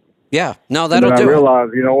crazy. Yeah. No, that'll do it. I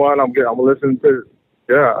realized, you know what? I'm listening to.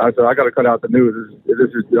 Yeah, I said I got to cut out the news. This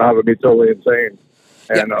is having me totally insane.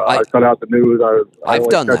 And I cut out the news. I've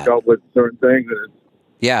done catch up with certain things.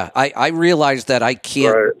 Yeah, I realize that I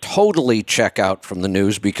can't totally check out from the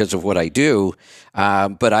news because of what I do,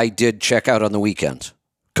 but I did check out on the weekends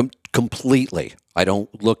completely. I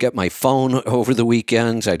don't look at my phone over the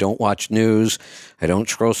weekends. I don't watch news. I don't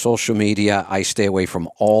scroll social media. I stay away from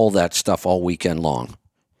all that stuff all weekend long.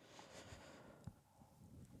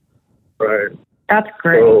 Right. That's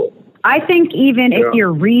great. So, I think even if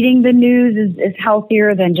you're reading the news is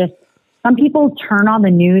healthier than just, some people turn on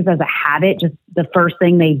the news as a habit, just the first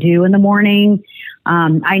thing they do in the morning.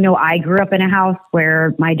 I know I grew up in a house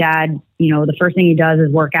where my dad, the first thing he does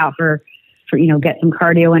is work out for for, get some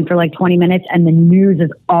cardio in for like 20 minutes, and the news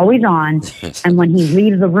is always on. And when he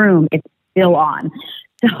leaves the room, it's still on.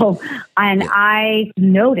 So, and I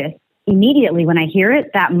notice immediately when I hear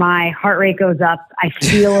it that my heart rate goes up. I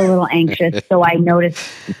feel a little anxious. So I notice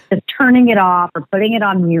just turning it off or putting it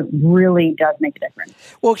on mute really does make a difference.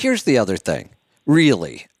 Well, here's the other thing.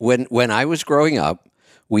 Really, when I was growing up,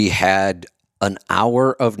 we had an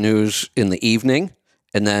hour of news in the evening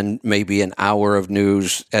and then maybe an hour of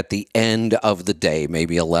news at the end of the day,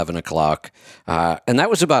 maybe 11 o'clock. And that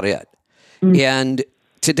was about it. Mm. And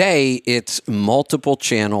today, it's multiple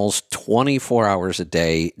channels, 24 hours a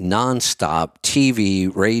day, nonstop,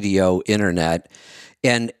 TV, radio, internet.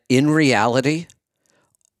 And in reality,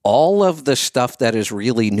 all of the stuff that is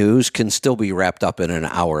really news can still be wrapped up in an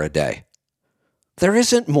hour a day. There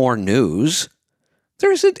isn't more news.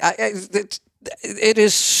 There isn't. It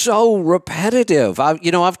is so repetitive.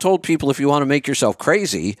 I've told people, if you want to make yourself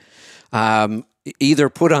crazy, either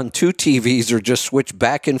put on two TVs or just switch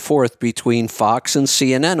back and forth between Fox and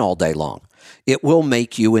CNN all day long. It will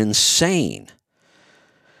make you insane.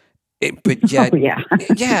 But yet,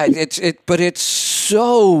 but it's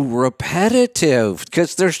so repetitive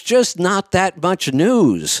because there's just not that much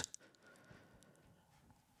news.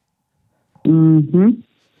 Mm-hmm.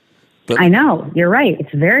 But, I know, you're right.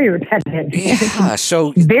 It's very repetitive. Yeah,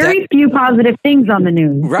 so very few positive things on the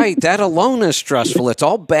news. Right, that alone is stressful. It's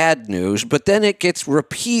all bad news, but then it gets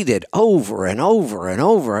repeated over and over and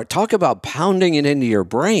over. Talk about pounding it into your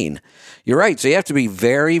brain. You're right. So you have to be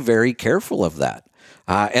very, very careful of that.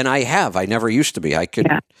 And I never used to be. I could,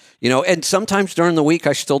 and sometimes during the week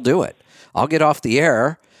I still do it. I'll get off the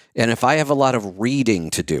air. And if I have a lot of reading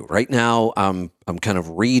to do, right now I'm kind of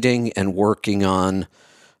reading and working on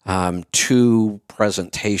two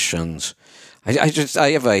presentations. I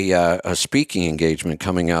have a speaking engagement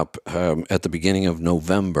coming up at the beginning of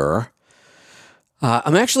November.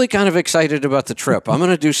 I'm actually kind of excited about the trip. I'm going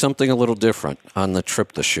to do something a little different on the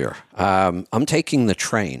trip this year. I'm taking the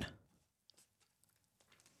train.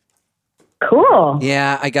 Cool.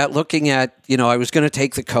 Yeah, I got looking at, I was going to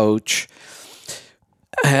take the coach.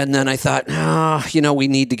 And then I thought, we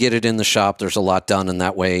need to get it in the shop. There's a lot done. And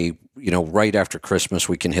that way, right after Christmas,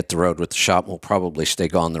 we can hit the road with the shop. We'll probably stay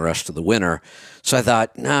gone the rest of the winter. So I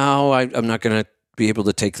thought, no, I'm not going to be able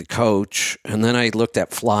to take the coach. And then I looked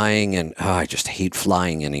at flying and I just hate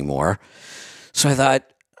flying anymore. So I thought,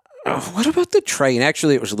 what about the train?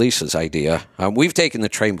 Actually, it was Lisa's idea. We've taken the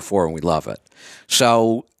train before and we love it.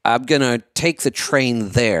 So I'm going to take the train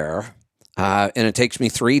there. And it takes me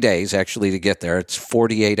 3 days, actually, to get there. It's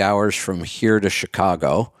 48 hours from here to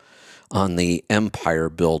Chicago on the Empire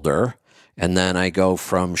Builder. And then I go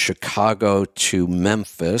from Chicago to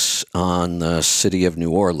Memphis on the City of New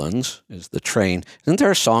Orleans is the train. Isn't there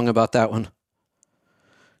a song about that one?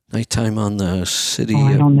 Nighttime on the City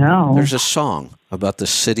I don't know. There's a song about the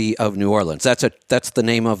City of New Orleans. That's the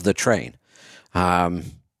name of the train. Oh,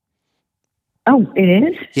 it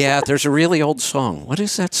is? Yeah, there's a really old song. What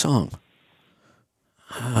is that song?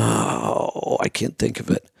 Oh, I can't think of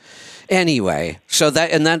it. Anyway, so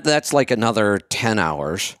that's like another 10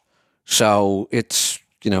 hours. So it's,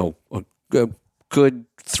 a good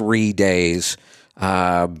 3 days.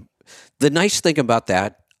 The nice thing about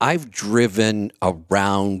that, I've driven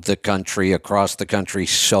around the country, across the country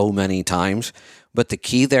so many times, but the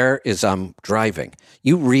key there is I'm driving.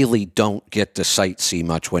 You really don't get to sightsee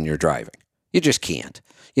much when you're driving. You just can't.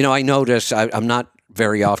 I notice I'm not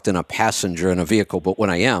very often a passenger in a vehicle, but when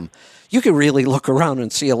I am, you can really look around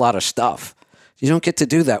and see a lot of stuff. You don't get to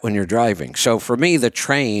do that when you're driving. So for me, the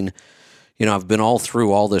train, I've been all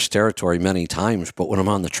through all this territory many times, but when I'm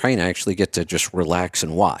on the train, I actually get to just relax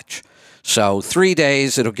and watch. So 3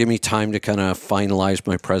 days, it'll give me time to kind of finalize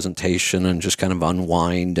my presentation and just kind of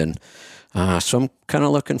unwind. And so I'm kind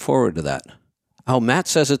of looking forward to that. Oh, Matt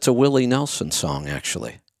says it's a Willie Nelson song,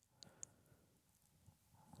 actually.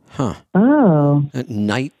 Huh. Oh. At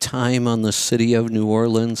nighttime on the City of New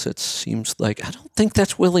Orleans, it seems like, I don't think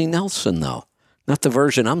that's Willie Nelson, though. Not the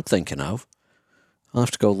version I'm thinking of. I'll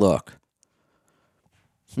have to go look.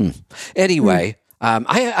 Anyway,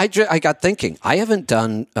 I got thinking, I haven't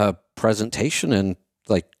done a presentation in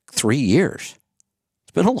like 3 years.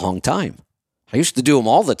 It's been a long time. I used to do them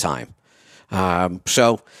all the time.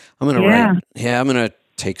 So I'm going to I'm going to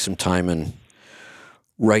take some time and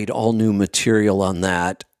write all new material on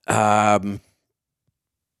that.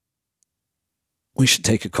 We should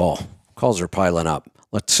take a call. Calls are piling up.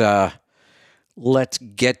 Let's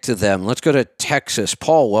get to them. Let's go to Texas.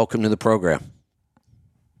 Paul, welcome to the program.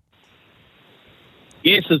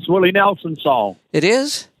 Yes, it's Willie Nelson's song. It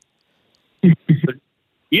is?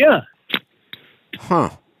 Yeah. Huh.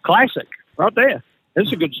 Classic. right there.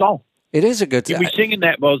 It's a good song. It is a good You'll be singing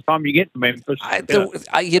that by the time you get to Memphis.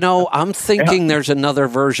 I'm thinking there's another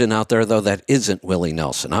version out there, though, that isn't Willie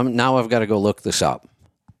Nelson. Now I've got to go look this up.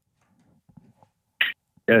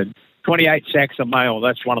 28 sacks a male.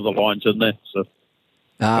 That's one of the lines in there. So.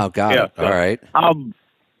 Oh, got it. All right.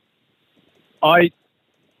 I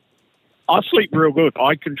sleep real good.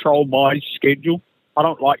 I control my schedule. I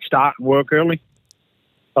don't like starting work early,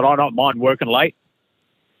 but I don't mind working late.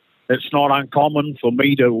 It's not uncommon for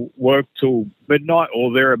me to work till midnight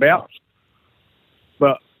or thereabouts,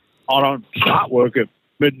 but I don't start work at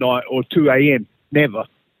midnight or 2 a.m. Never.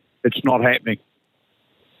 It's not happening.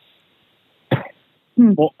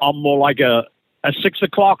 I'm more like a 6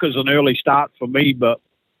 o'clock is an early start for me, but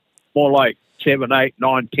more like 7, 8,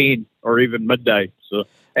 9, 10, or even midday. So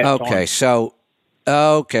okay, so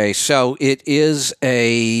it is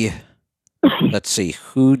a. Let's see,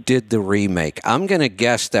 who did the remake? I'm going to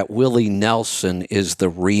guess that Willie Nelson is the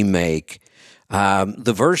remake.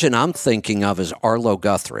 The version I'm thinking of is Arlo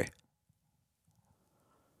Guthrie.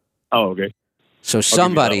 Oh, okay. So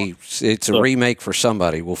somebody, it's a remake for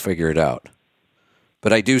somebody. We'll figure it out.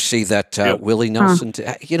 But I do see that Willie Nelson.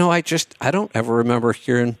 I don't ever remember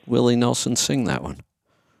hearing Willie Nelson sing that one.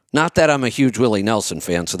 Not that I'm a huge Willie Nelson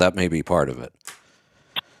fan, so that may be part of it.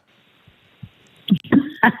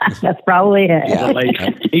 That's probably it. Yeah.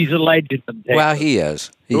 He's a legend. Well, he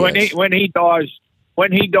is. When he dies,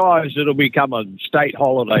 it'll become a state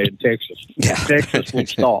holiday in Texas. Yeah. Texas will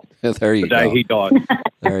stop. There you the day go. he dies.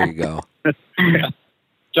 There you go.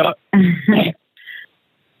 So,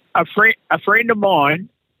 a friend of mine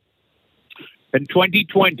in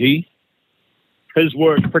 2020, his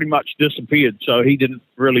work pretty much disappeared, so he didn't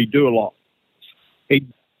really do a lot.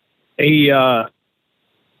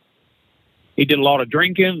 He did a lot of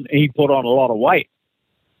drinking. He put on a lot of weight.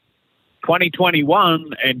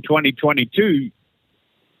 2021 and 2022,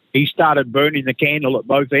 he started burning the candle at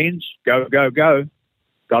both ends. Go, go, go.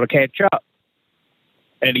 Got to catch up.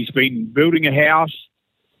 And he's been building a house.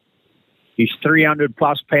 He's 300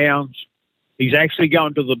 plus pounds. He's actually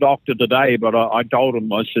going to the doctor today, but I told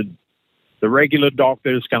him, I said, the regular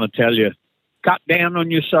doctor is going to tell you, cut down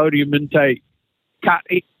on your sodium intake, cut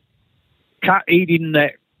eating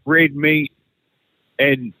that red meat,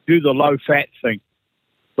 and do the low fat thing.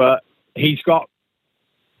 But he's got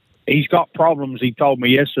problems. He told me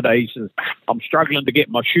yesterday, he says, I'm struggling to get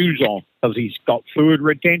my shoes on because he's got fluid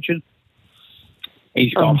retention.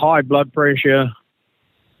 He's got high blood pressure,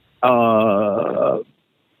 early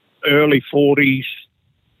 40s.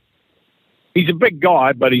 He's a big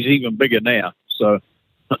guy, but he's even bigger now. So,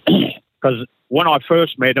 because when I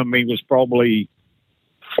first met him, he was probably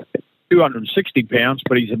 260 pounds,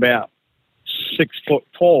 but he's about 6 foot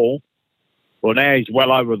tall. Well, now he's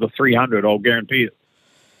well over the 300, I'll guarantee it.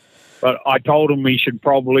 But I told him he should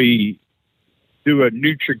probably do a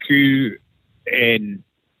NutriQ and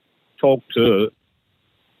talk to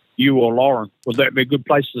you or Lauren. Would that be a good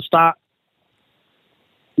place to start?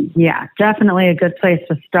 Yeah, definitely a good place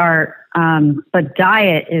to start. But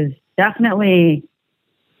diet is definitely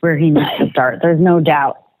where he needs to start. There's no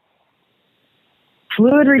doubt.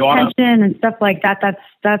 Fluid retention and stuff like that.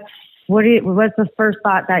 That's what's the first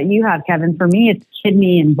thought that you have, Kevin? For me, it's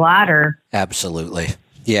kidney and bladder. Absolutely.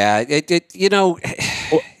 Yeah.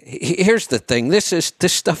 Here's the thing. This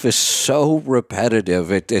stuff is so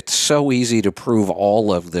repetitive. It's so easy to prove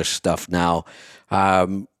all of this stuff now.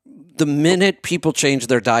 The minute people change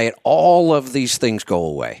their diet, all of these things go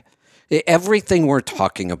away. Everything we're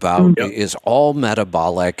talking about is all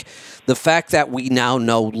metabolic. The fact that we now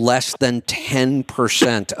know less than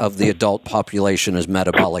 10% of the adult population is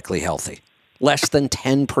metabolically healthy. Less than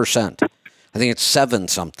 10%. I think it's 7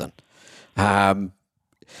 something.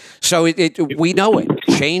 So we know it.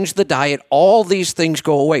 Change the diet. All these things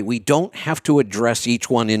go away. We don't have to address each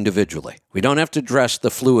one individually. We don't have to address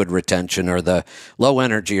the fluid retention or the low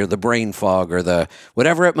energy or the brain fog or the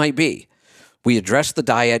whatever it might be. We address the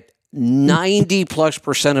diet.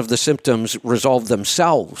 90+% of the symptoms resolve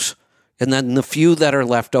themselves. And then the few that are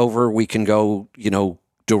left over, we can go,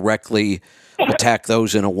 directly attack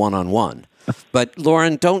those in a one-on-one. But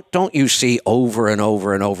Lauren, don't you see over and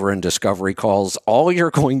over and over in discovery calls, all you're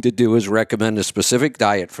going to do is recommend a specific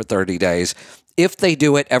diet for 30 days. If they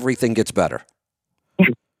do it, everything gets better.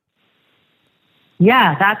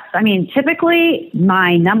 Yeah, typically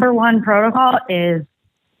my number one protocol is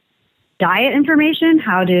diet information,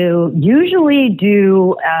 how to usually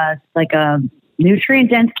do like a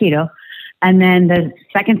nutrient-dense keto. And then the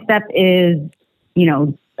second step is,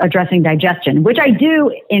 addressing digestion, which I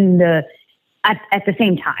do in the at the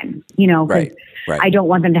same time, you know, 'cause Right. I don't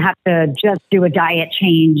want them to have to just do a diet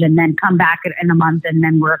change and then come back in a month and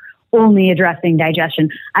then we're only addressing digestion.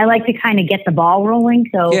 I like to kind of get the ball rolling.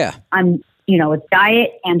 So it's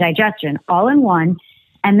diet and digestion all in one.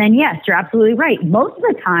 And then, yes, you're absolutely right. Most of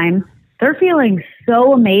the time they're feeling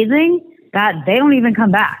so amazing that they don't even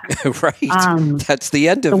come back. Right. That's the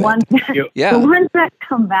end of the it. Ones the ones that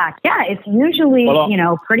come back. Yeah. It's usually,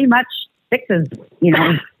 pretty much fixes,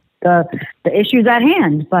 the issues at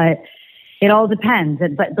hand, but it all depends.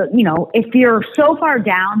 But if you're so far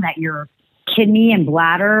down that your kidney and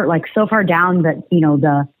bladder, like so far down that,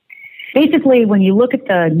 basically when you look at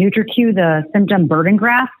the NutriQ, the symptom burden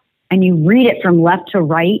graph, and you read it from left to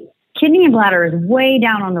right, kidney and bladder is way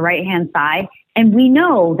down on the right-hand side. And we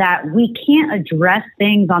know that we can't address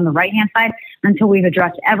things on the right-hand side until we've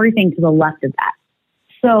addressed everything to the left of that.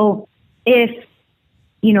 So if,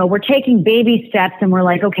 we're taking baby steps and we're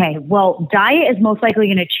like, okay, well, diet is most likely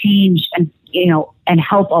going to change and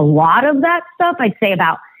help a lot of that stuff. I'd say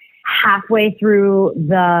about halfway through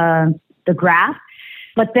the graph.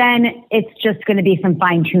 But then it's just going to be some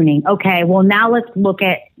fine tuning. Okay, well, now let's look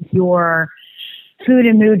at your food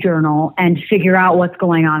and mood journal and figure out what's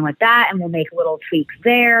going on with that. And we'll make little tweaks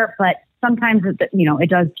there. But sometimes, it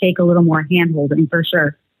does take a little more hand-holding for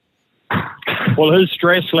sure. Well, his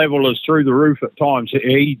stress level is through the roof at times.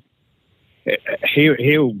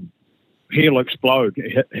 He'll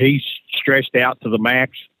explode. He's stressed out to the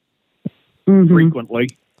max frequently.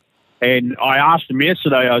 And I asked him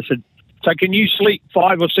yesterday, I said, so can you sleep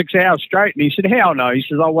 5 or 6 hours straight? And he said, hell no. He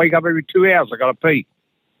says, I wake up every 2 hours. I got to pee.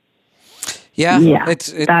 Yeah,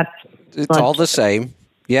 it's all the same.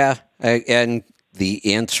 Yeah, and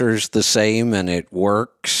the answer's the same, and it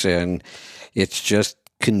works, and it's just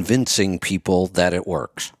convincing people that it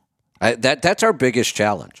works. That's our biggest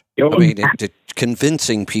challenge. I mean,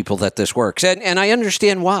 convincing people that this works, and I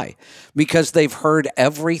understand why, because they've heard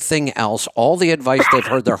everything else. All the advice they've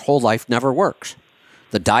heard their whole life never works.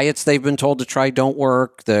 The diets they've been told to try don't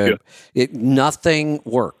work. Nothing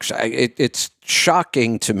works. It's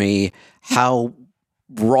shocking to me how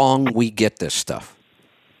wrong we get this stuff.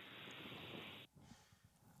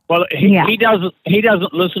 Well, he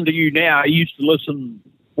doesn't listen to you now. He used to listen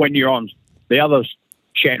when you're on the other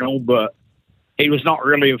channel, but he was not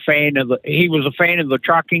really a fan of he was a fan of the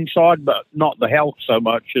trucking side, but not the health so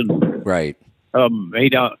much. And right. He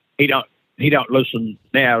don't listen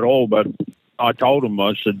now at all, but I told him,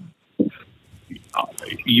 I said,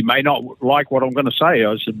 you may not like what I'm going to say.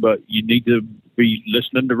 I said, but you need to be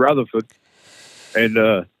listening to Rutherford. And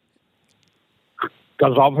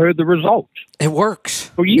because I've heard the results. It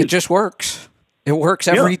works. For you. It just works. It works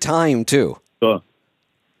every time, too.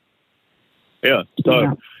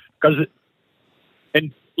 Because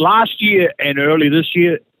and last year and early this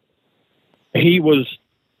year, he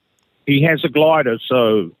has a glider,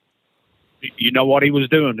 so you know what he was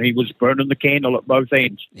doing. He was burning the candle at both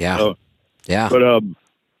ends. Yeah. But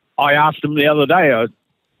I asked him the other day,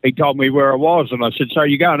 he told me where I was, and I said, so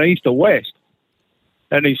you going east or west?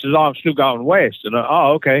 And he says, I'm still going west. And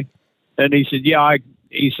okay. And he said,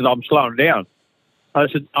 he said, I'm slowing down. I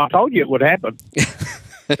said, I told you it would happen.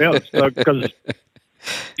 Because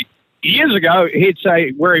years ago, he'd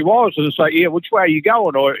say where he was and say, yeah, which way are you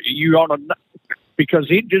going? Or are you on because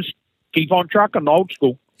he'd just keep on trucking old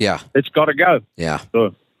school. Yeah. It's got to go. Yeah.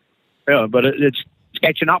 So, but it's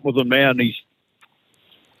catching up with him now, and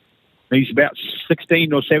he's about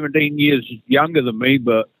 16 or 17 years younger than me,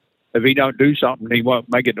 but if he don't do something, he won't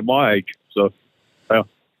make it to my age. So,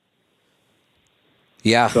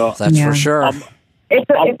 that's for sure. I'll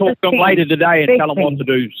talk to him later today and tell him what to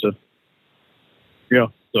do. So,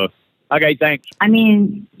 okay, thanks. I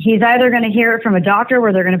mean, he's either going to hear it from a doctor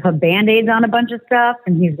where they're going to put Band-Aids on a bunch of stuff,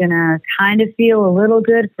 and he's going to kind of feel a little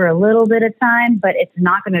good for a little bit of time, but it's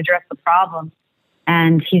not going to address the problem.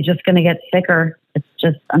 And he's just going to get sicker. It's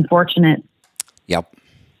just unfortunate. Yep.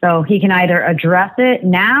 So he can either address it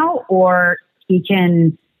now, or he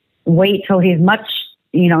can wait till he's much,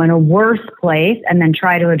 in a worse place and then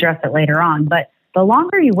try to address it later on. But the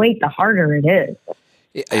longer you wait, the harder it is.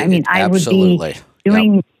 I mean, I would be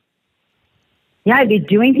doing, I'd be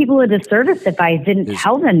doing people a disservice if I didn't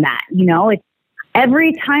tell them that. It's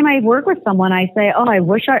every time I work with someone, I say, "Oh, I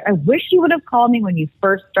wish you would have called me when you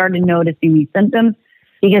first started noticing these symptoms,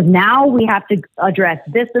 because now we have to address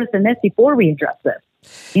this, and this before we address this."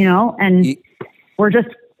 And we're just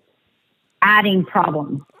adding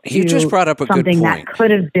problems. You just brought up a good point. Something that could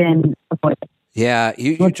have been avoided. Yeah,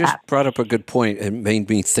 you just brought up a good point and made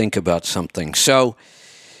me think about something. So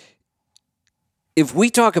if we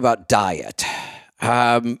talk about diet,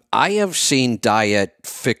 I have seen diet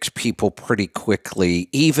fix people pretty quickly,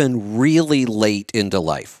 even really late into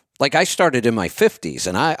life. Like I started in my 50s,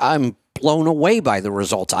 and I'm blown away by the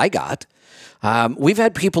results I got. We've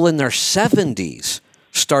had people in their 70s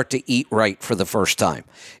start to eat right for the first time,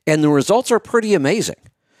 and the results are pretty amazing.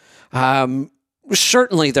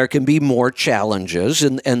 Certainly, there can be more challenges,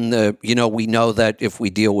 and we know that if we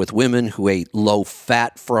deal with women who ate low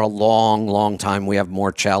fat for a long, long time, we have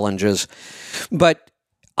more challenges. But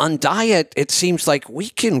on diet, it seems like we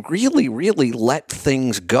can really, really let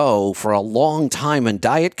things go for a long time, and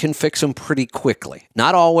diet can fix them pretty quickly.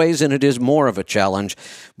 Not always, and it is more of a challenge.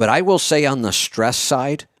 But I will say on the stress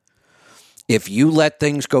side, if you let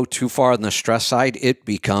things go too far on the stress side, it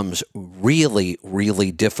becomes really,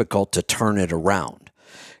 really difficult to turn it around.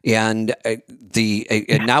 And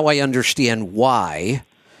and now I understand why.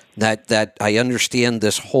 That I understand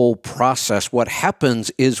this whole process. What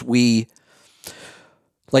happens is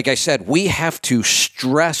like I said, we have to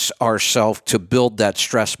stress ourselves to build that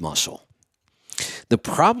stress muscle. The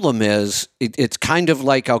problem is, it's kind of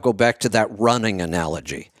like, I'll go back to that running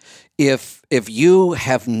analogy. If you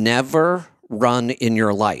have never run in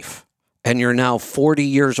your life and you're now 40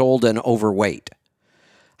 years old and overweight,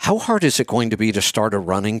 how hard is it going to be to start a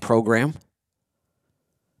running program?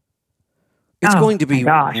 It's going to be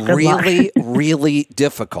really, really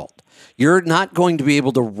difficult. You're not going to be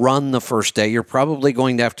able to run the first day. You're probably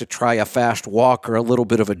going to have to try a fast walk or a little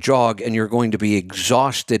bit of a jog, and you're going to be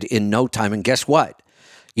exhausted in no time. And guess what?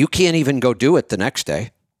 You can't even go do it the next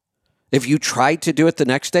day. If you tried to do it the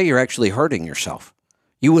next day, you're actually hurting yourself.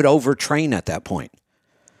 You would overtrain at that point.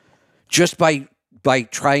 Just by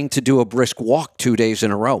trying to do a brisk walk 2 days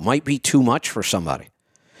in a row might be too much for somebody.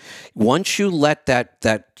 Once you let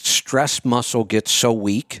that stress muscle get so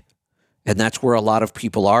weak, and that's where a lot of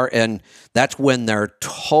people are, and that's when they're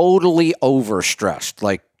totally overstressed.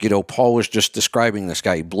 Like, Paul was just describing this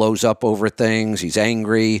guy. He blows up over things. He's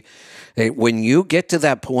angry. When you get to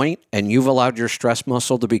that point and you've allowed your stress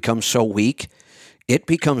muscle to become so weak, it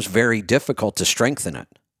becomes very difficult to strengthen it.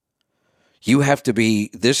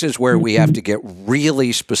 This is where we have to get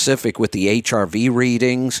really specific with the HRV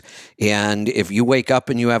readings. And if you wake up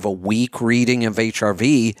and you have a weak reading of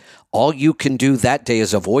HRV, all you can do that day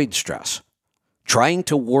is avoid stress. Trying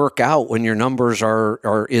to work out when your numbers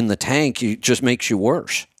are in the tank, it just makes you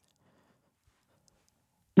worse.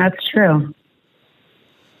 That's true.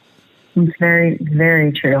 It's very,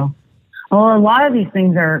 very true. Well, a lot of these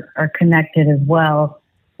things are connected as well.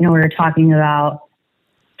 We were talking about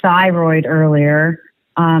thyroid earlier,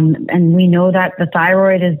 and we know that the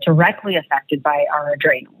thyroid is directly affected by our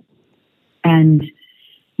adrenals. And,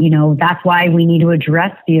 that's why we need to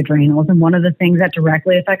address the adrenals. And one of the things that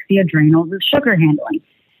directly affects the adrenals is sugar handling.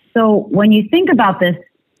 So when you think about this,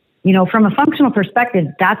 from a functional perspective,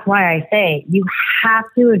 that's why I say you have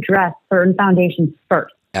to address certain foundations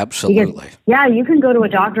first. Absolutely. Because, you can go to a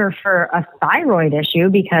doctor for a thyroid issue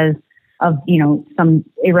because of, some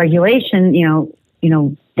irregulation,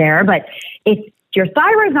 there. But if your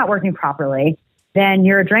thyroid's not working properly, then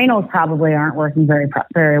your adrenals probably aren't working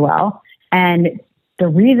very well. And the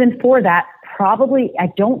reason for that, probably,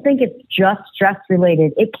 I don't think it's just stress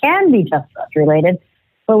related. It can be just stress related,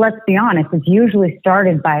 but let's be honest, it's usually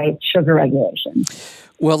started by sugar regulation.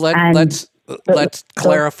 Well, let's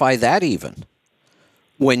clarify that even.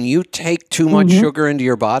 When you take too much sugar into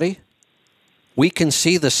your body, we can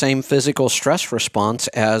see the same physical stress response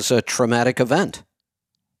as a traumatic event.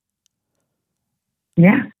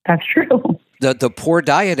 Yeah, that's true. The poor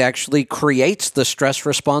diet actually creates the stress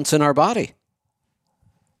response in our body.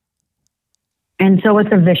 And so it's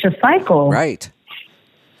a vicious cycle. Right.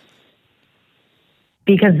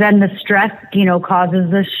 Because then the stress, causes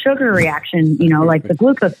the sugar reaction, like the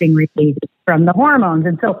glucose being released from the hormones.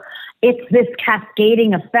 And so it's this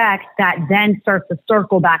cascading effect that then starts to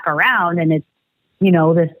circle back around. And it's,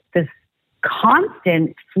 this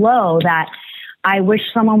constant flow that I wish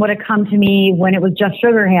someone would have come to me when it was just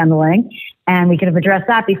sugar handling, and we could have addressed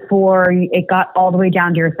that before it got all the way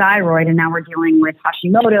down to your thyroid. And now we're dealing with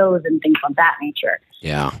Hashimoto's and things of that nature.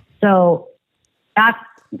 Yeah. So that's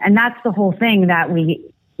the whole thing that we,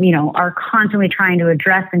 are constantly trying to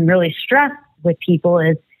address and really stress with people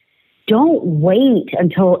is don't wait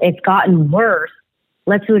until it's gotten worse.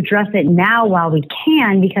 Let's address it now while we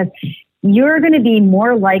can, because you're going to be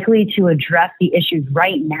more likely to address the issues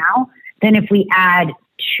right now than if we add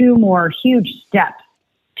 2 more huge steps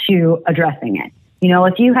to addressing it.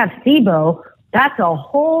 If you have SIBO, that's a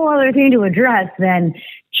whole other thing to address than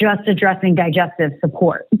just addressing digestive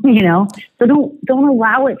support, So don't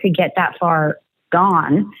allow it to get that far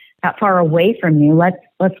gone. that far away from you.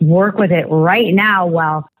 Let's work with it right now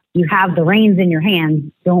while you have the reins in your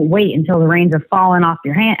hands. Don't wait until the reins are falling off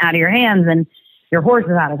out of your hands and your horse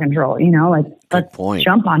is out of control. Let's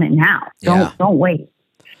jump on it now. Don't wait.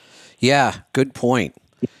 Yeah, good point.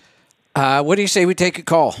 What do you say we take a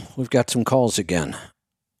call? We've got some calls again.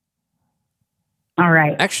 All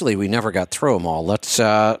right. Actually, we never got through them all. Let's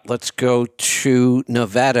go to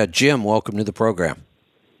Nevada. Jim, welcome to the program.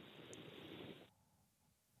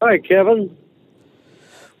 Hi, Kevin.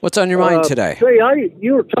 What's on your mind today? Say,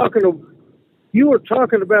 you were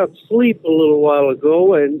talking about sleep a little while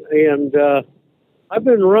ago, and I've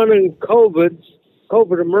been running COVID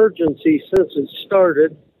emergency since it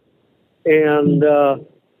started, and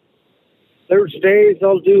there's days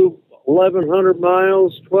I'll do 1,100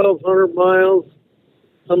 miles, 1,200 miles.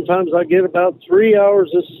 Sometimes I get about 3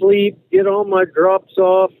 hours of sleep, get all my drops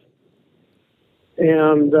off.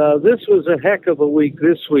 And this was a heck of a week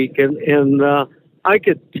this week. And I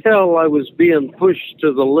could tell I was being pushed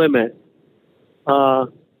to the limit.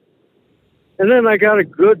 And then I got a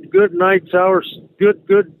good night's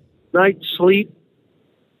sleep.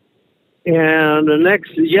 And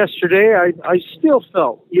yesterday, I still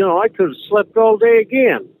felt, I could have slept all day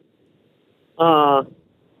again.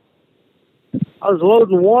 I was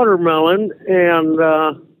loading watermelon, and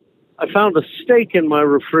I found a steak in my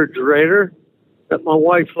refrigerator that my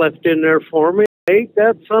wife left in there for me. I ate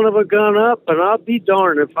that son of a gun up, and I'll be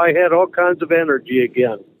darned if I had all kinds of energy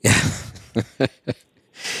again.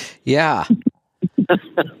 Yeah.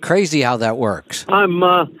 Crazy how that works. I'm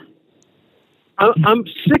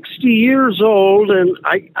 60 years old, and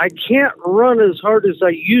I can't run as hard as I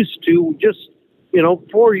used to just,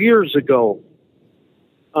 4 years ago.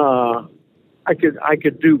 I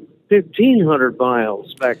could do 1,500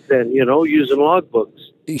 miles back then, using logbooks,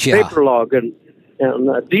 paper log, and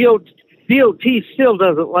DOT still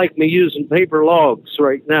doesn't like me using paper logs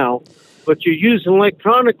right now, but you use an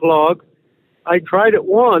electronic log. I tried it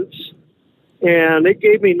once, and it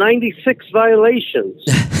gave me 96 violations.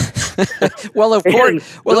 Well, of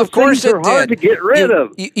course it did. Hard to get rid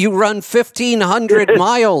of. You run 1,500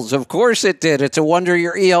 miles. Of course it did. It's a wonder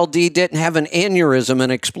your ELD didn't have an aneurysm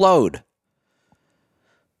and explode.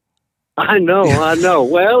 I know.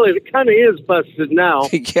 Well, it kind of is busted now.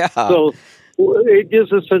 Yeah. So it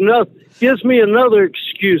gives me another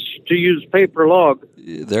excuse to use paper log.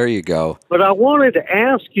 There you go. But I wanted to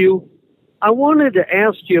ask you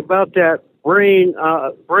about that brain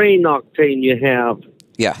octane you have.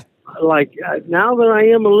 Yeah. Like now that I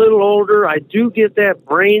am a little older, I do get that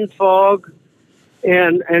brain fog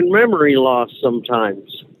and memory loss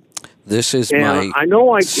sometimes. This is and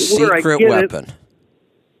my secret weapon.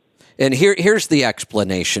 And here's the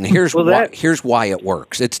explanation. Here's why it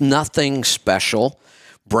works. It's nothing special.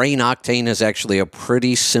 Brain Octane is actually a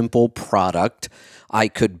pretty simple product. I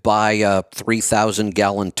could buy a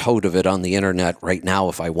 3,000-gallon tote of it on the internet right now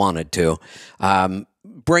if I wanted to.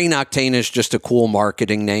 Brain Octane is just a cool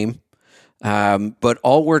marketing name. But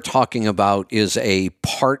all we're talking about is a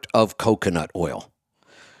part of coconut oil.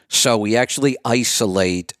 So we actually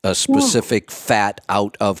isolate a specific fat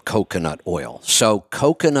out of coconut oil. So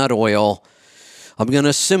coconut oil, I'm going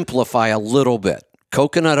to simplify a little bit.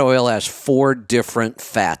 Coconut oil has 4 different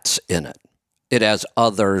fats in it. It has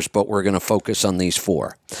others, but we're going to focus on these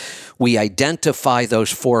 4. We identify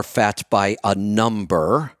those 4 fats by a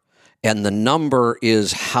number, and the number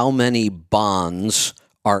is how many bonds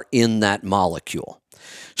are in that molecule.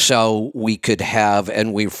 So we could have,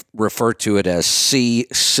 and we refer to it as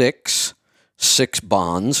C6, 6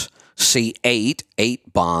 bonds, C8,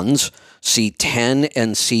 8 bonds, C10,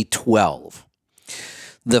 and C12.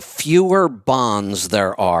 The fewer bonds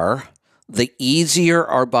there are, the easier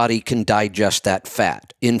our body can digest that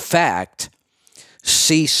fat. In fact,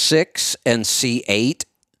 C6 and C8,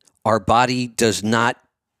 our body does not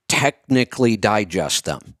technically digest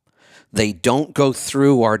them. They don't go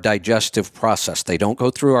through our digestive process. They don't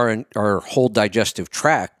go through our whole digestive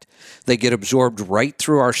tract. They get absorbed right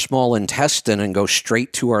through our small intestine and go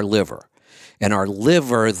straight to our liver. And our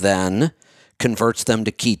liver then converts them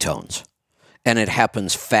to ketones. And it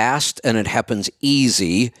happens fast and it happens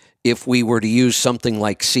easy if we were to use something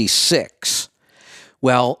like C6.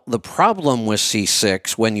 Well, the problem with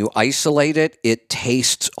C6, when you isolate it, it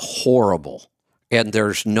tastes horrible. And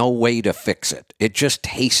there's no way to fix it. It just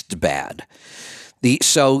tastes bad.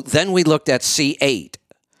 So then we looked at C8.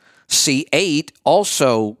 C8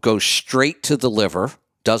 also goes straight to the liver,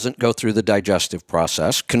 doesn't go through the digestive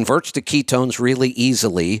process, converts to ketones really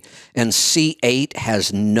easily, and C8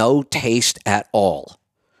 has no taste at all.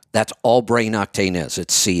 That's all Brain Octane is.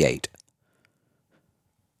 It's C8.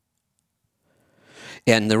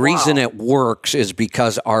 And the reason it works is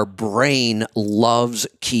because our brain loves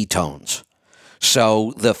ketones.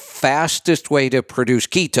 So the fastest way to produce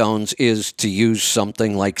ketones is to use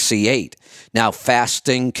something like C8. Now,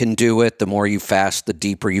 fasting can do it. The more you fast, the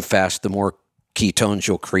deeper you fast, the more ketones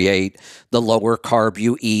you'll create. The lower carb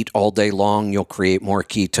you eat all day long, you'll create more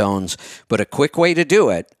ketones. But a quick way to do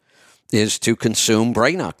it is to consume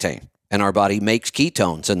brain octane. And our body makes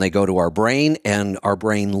ketones, and they go to our brain, and our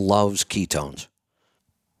brain loves ketones.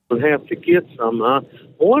 We'll have to get some.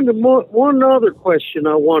 One other question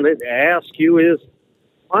I wanted to ask you is,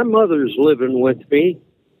 my mother's living with me,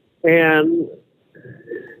 and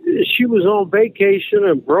she was on vacation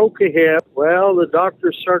and broke a hip. Well, the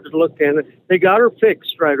doctor started looking at it. They got her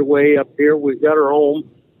fixed right away up here. We got her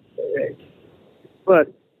home.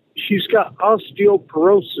 But she's got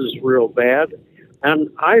osteoporosis real bad. And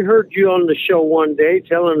I heard you on the show one day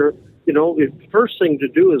telling her, the first thing to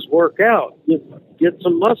do is work out, get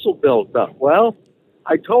some muscle built up. Well,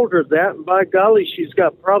 I told her that, and by golly, she's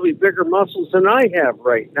got probably bigger muscles than I have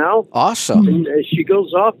right now. Awesome. And she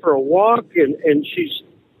goes off for a walk, and she's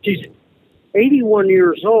 81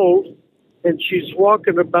 years old, and she's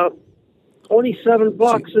walking about 27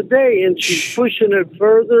 blocks a day, and she's pushing it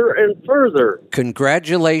further and further.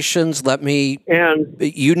 Congratulations.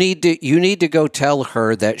 You need to go tell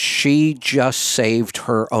her that she just saved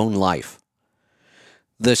her own life.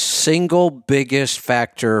 The single biggest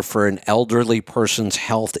factor for an elderly person's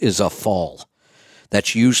health is a fall.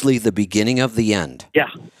 That's usually the beginning of the end. Yeah.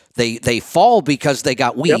 They fall because they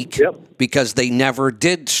got weak, Yep. because they never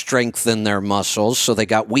did strengthen their muscles, so they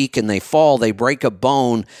got weak and they fall. They break a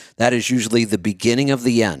bone. That is usually the beginning of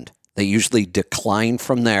the end. They usually decline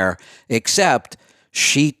from there, except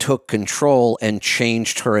she took control and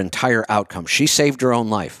changed her entire outcome. She saved her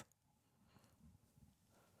own life.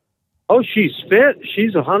 Oh, she's fit.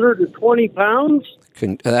 She's 120 pounds.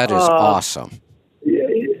 That is awesome.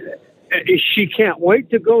 She can't wait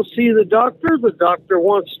to go see the doctor. The doctor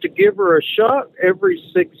wants to give her a shot every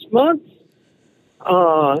 6 months.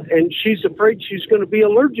 And she's afraid she's going to be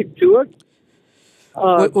allergic to it,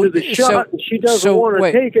 to the shot, and she doesn't want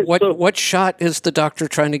to take it. What shot is the doctor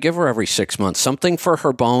trying to give her every 6 months? Something for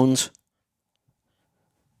her bones?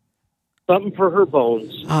 Something for her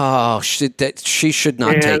bones. Oh, she should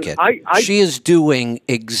not take it. She is doing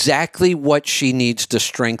exactly what she needs to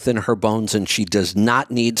strengthen her bones, and she does not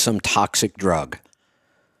need some toxic drug.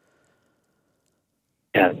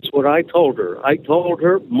 That's what I told her. I told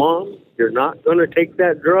her, Mom, you're not going to take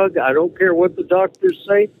that drug. I don't care what the doctors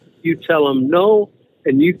say. You tell them no,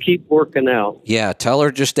 and you keep working out. Yeah, tell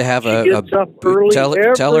her just to have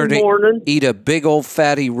tell her to morning. Eat a big old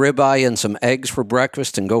fatty ribeye and some eggs for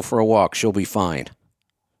breakfast and go for a walk. She'll be fine.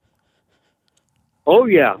 Oh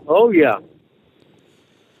yeah.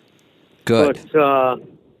 Good. But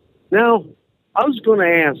now I was going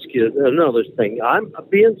to ask you another thing. I'm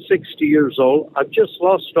being 60 years old. I've just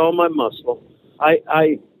lost all my muscle.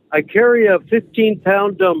 I carry a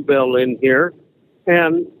 15-pound dumbbell in here,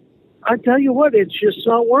 and I tell you what, it's just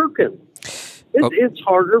not working. It's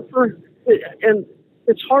harder and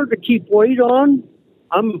it's hard to keep weight on.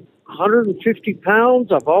 I'm 150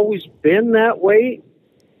 pounds. I've always been that weight.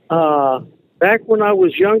 Back when I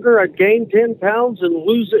was younger, I'd gain 10 pounds and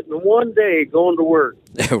lose it in one day going to work.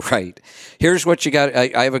 Right. Here's what you got.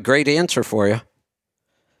 I have a great answer for you.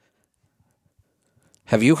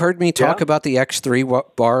 Have you heard me talk about the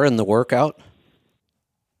X3 bar and the workout?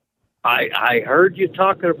 I heard you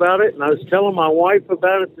talking about it, and I was telling my wife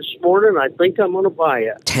about it this morning. I think I'm going to buy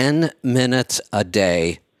it. 10 minutes a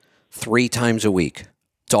day, 3 times a week.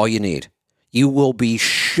 It's all you need. You will be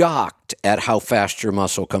shocked at how fast your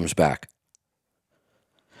muscle comes back.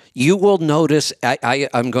 You will notice,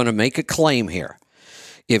 I'm going to make a claim here.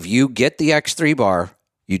 If you get the X3 bar,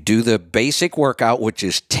 you do the basic workout, which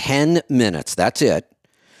is 10 minutes. That's it.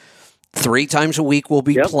 3 times a week will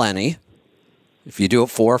be plenty. If you do it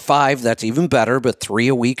 4 or 5, that's even better, but 3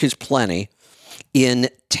 a week is plenty. In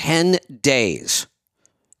 10 days,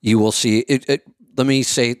 you will see it. Let me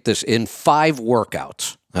say this, in 5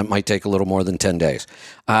 workouts, that might take a little more than 10 days,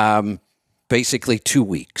 basically 2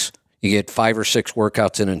 weeks. You get 5 or 6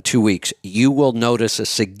 workouts in 2 weeks. You will notice a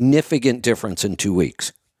significant difference in 2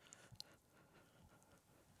 weeks.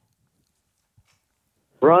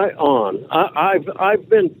 Right on. I've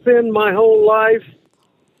been thin my whole life.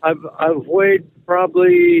 I've weighed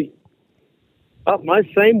probably about my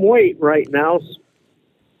same weight right now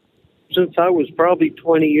since I was probably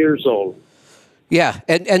 20 years old. Yeah,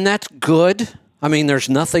 and that's good. I mean, there's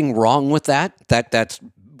nothing wrong with that. That's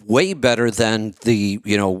way better than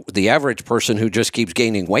the average person who just keeps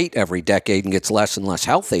gaining weight every decade and gets less and less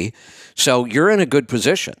healthy. So you're in a good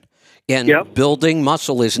position. And building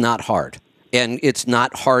muscle is not hard. And it's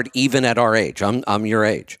not hard even at our age. I'm your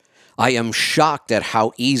age. I am shocked at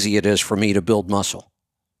how easy it is for me to build muscle.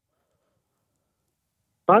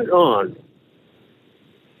 Right on.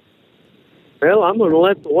 Well, I'm going to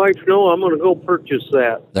let the wife know I'm going to go purchase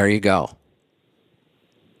that. There you go.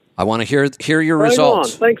 I want to hear your right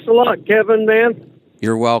results. On. Thanks a lot, Kevin, man.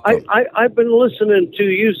 You're welcome. I've been listening to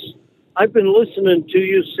you. I've been listening to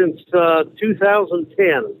you since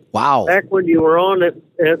 2010. Wow. Back when you were on at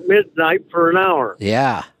midnight for an hour.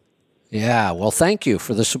 Yeah. Yeah. Well, thank you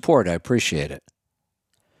for the support. I appreciate it.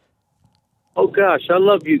 Oh, gosh. I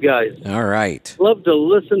love you guys. All right. Love to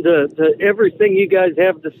listen to everything you guys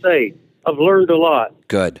have to say. I've learned a lot.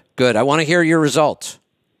 Good. I want to hear your results.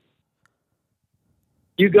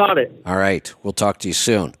 You got it. All right. We'll talk to you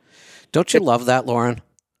soon. Don't you love that, Lauren?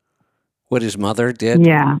 What his mother did?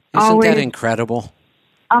 Yeah. Isn't that incredible?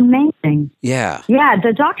 Amazing. Yeah. Yeah.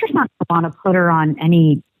 The doctor's not going to want to put her on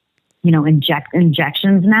any,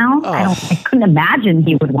 injections now. Oh. I couldn't imagine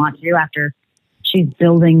he would want to after she's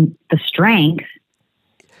building the strength.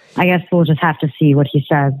 I guess we'll just have to see what he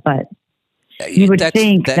says, but you would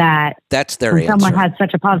think that's their when answer. Someone had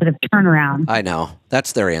such a positive turnaround. I know.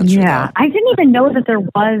 That's their answer. Yeah. Though. I didn't even know that there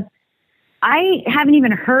was. I haven't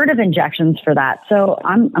even heard of injections for that. So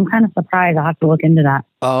I'm kind of surprised. I'll have to look into that.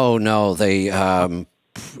 Oh, no. They,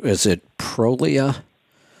 is it Prolia?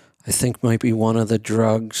 I think might be one of the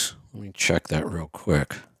drugs. Let me check that real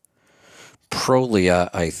quick. Prolia,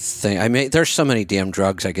 I think. There's so many damn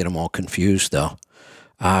drugs. I get them all confused, though.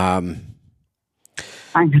 I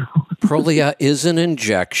know. Prolia is an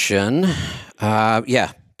injection.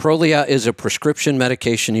 Prolia is a prescription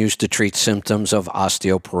medication used to treat symptoms of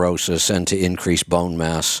osteoporosis and to increase bone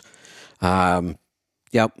mass. It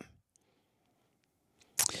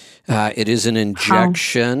is an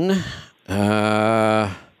injection.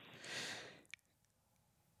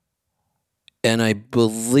 And I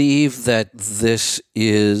believe that this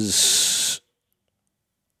is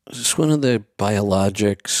one of the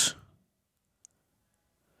biologics.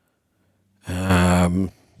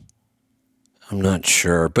 I'm not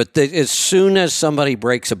sure. But as soon as somebody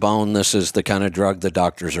breaks a bone, this is the kind of drug the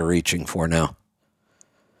doctors are reaching for now.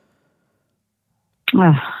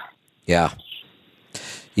 Yeah.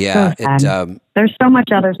 Yeah. So there's so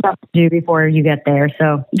much other stuff to do before you get there.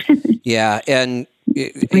 So yeah. And,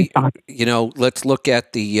 let's look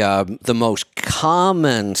at the most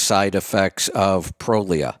common side effects of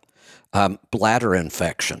Prolia. Bladder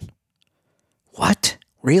infection. What?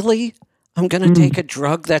 Really? I'm going to take a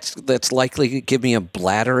drug that's likely to give me a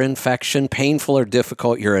bladder infection, painful or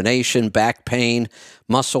difficult urination, back pain,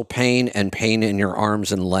 muscle pain, and pain in your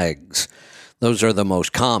arms and legs. Those are the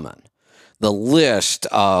most common. The list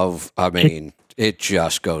of, it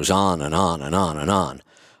just goes on and on and on and on.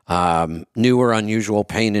 New or unusual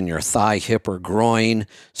pain in your thigh, hip, or groin,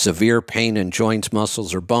 severe pain in joints,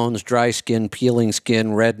 muscles, or bones, dry skin, peeling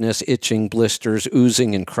skin, redness, itching, blisters,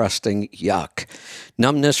 oozing, and crusting, yuck.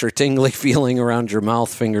 Numbness or tingly feeling around your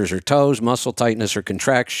mouth, fingers, or toes, muscle tightness or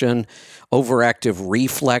contraction, overactive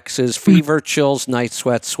reflexes, fever, chills, night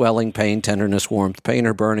sweats, swelling, pain, tenderness, warmth, pain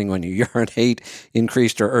or burning when you urinate,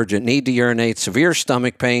 increased or urgent need to urinate, severe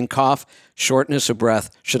stomach pain, cough, shortness of breath.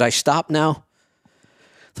 Should I stop now?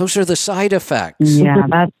 Those are the side effects.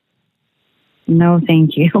 Yeah, no,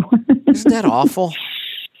 thank you. Isn't that awful?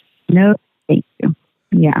 No, thank you.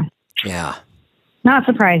 Yeah. Yeah. Not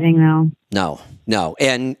surprising, though. No.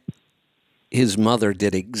 And his mother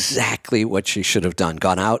did exactly what she should have done.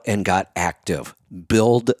 Gone out and got active.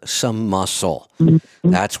 Build some muscle.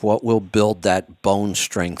 Mm-hmm. That's what will build that bone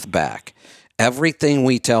strength back. Everything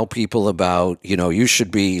we tell people about, you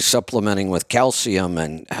should be supplementing with calcium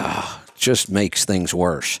and just makes things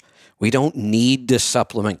worse. We don't need to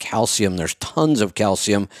supplement calcium. There's tons of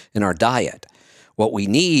calcium in our diet. What we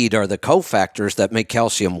need are the cofactors that make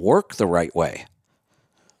calcium work the right way.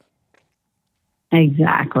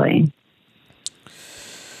 Exactly.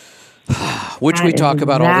 Which we talk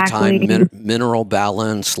about all the time. Mineral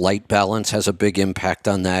balance, light balance has a big impact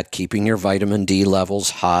on that. Keeping your vitamin D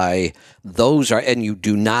levels high. And you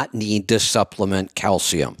do not need to supplement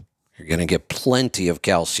calcium. You're going to get plenty of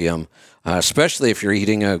calcium, especially if you're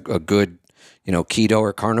eating a good, keto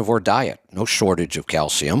or carnivore diet. No shortage of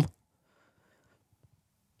calcium.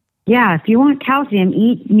 Yeah, if you want calcium,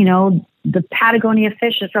 eat, the Patagonia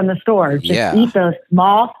fishes from the store. Just eat those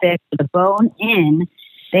small fish with the bone in.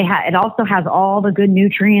 It also has all the good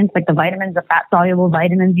nutrients, like the vitamins, the fat-soluble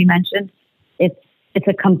vitamins you mentioned. It's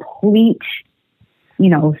a complete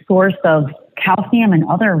source of calcium and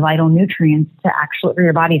other vital nutrients to actually, for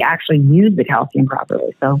your body to actually use the calcium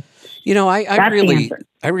properly. So, I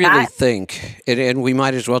really think, and we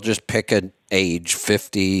might as well just pick an age,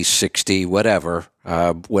 50, 60, whatever,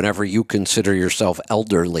 whenever you consider yourself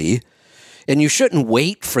elderly. And you shouldn't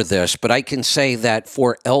wait for this, but I can say that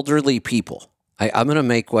for elderly people, I'm going to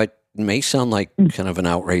make what may sound like kind of an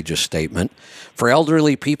outrageous statement. For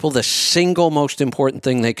elderly people, the single most important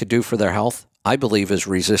thing they could do for their health, I believe, is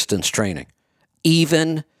resistance training,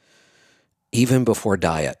 even before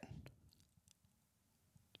diet.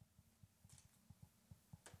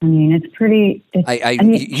 I mean, it's pretty.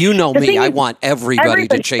 You know me. I want everybody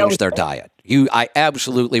to change their diet. I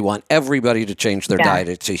absolutely want everybody to change their diet.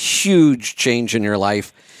 It's a huge change in your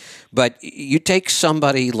life. But you take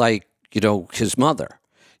somebody like, his mother.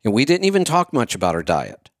 And we didn't even talk much about her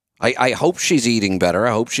diet. I hope she's eating better.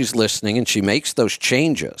 I hope she's listening and she makes those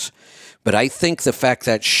changes. But I think the fact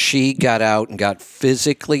that she got out and got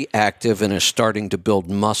physically active and is starting to build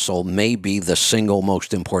muscle may be the single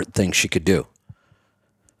most important thing she could do.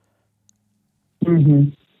 Mm-hmm.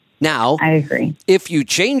 Now, I agree. If you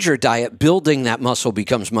change your diet, building that muscle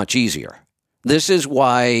becomes much easier. This is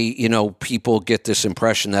why, people get this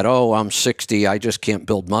impression that, I'm 60, I just can't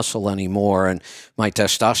build muscle anymore, and my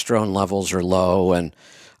testosterone levels are low, and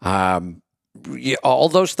all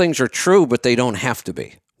those things are true, but they don't have to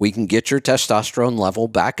be. We can get your testosterone level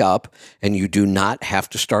back up, and you do not have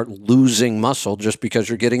to start losing muscle just because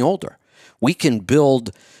you're getting older. We can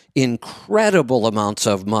build incredible amounts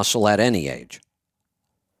of muscle at any age.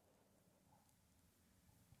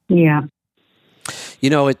 Yeah.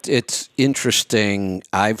 It's interesting.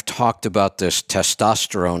 I've talked about this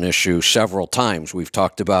testosterone issue several times. We've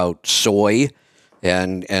talked about soy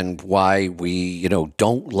and why we,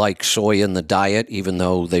 don't like soy in the diet, even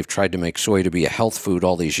though they've tried to make soy to be a health food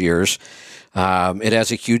all these years. It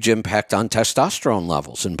has a huge impact on testosterone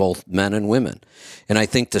levels in both men and women. And I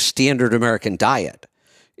think the standard American diet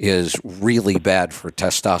is really bad for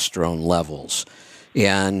testosterone levels.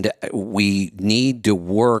 And we need to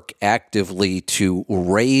work actively to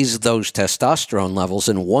raise those testosterone levels.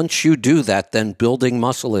 And once you do that, then building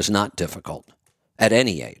muscle is not difficult at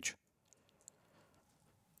any age.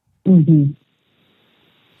 Mm-hmm.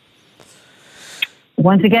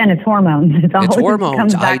 Once again, it's hormones. It's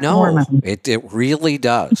hormones. I know. Hormones. It really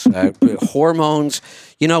does. Hormones,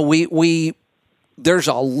 there's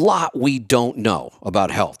a lot we don't know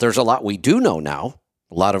about health. There's a lot we do know now.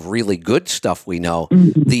 A lot of really good stuff we know.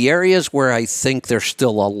 Mm-hmm. The areas where I think there's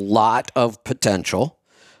still a lot of potential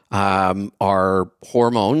are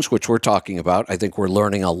hormones, which we're talking about. I think we're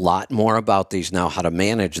learning a lot more about these now, how to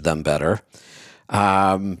manage them better.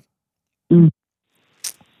 I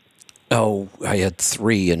had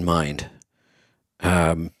 3 in mind.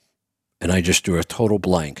 And I just drew a total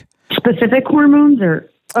blank. Specific hormones or,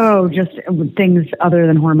 just things other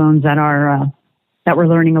than hormones that are... that we're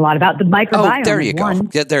learning a lot about. The microbiome. Oh, there you go.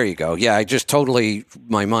 Yeah, there you go. Yeah,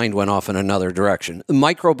 my mind went off in another direction.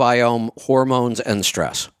 Microbiome, hormones, and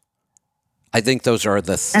stress. I think those are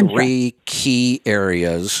the 3 key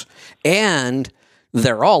areas, and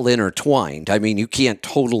they're all intertwined. I mean, you can't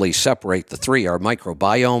totally separate the 3. Our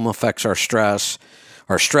microbiome affects our stress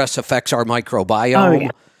affects our microbiome. Oh,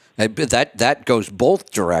 yeah. That goes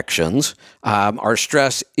both directions. Our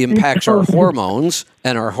stress impacts our hormones,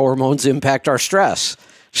 and our hormones impact our stress.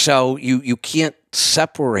 So you can't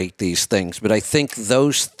separate these things. But I think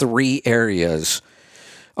those 3 areas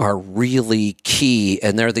are really key,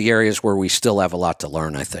 and they're the areas where we still have a lot to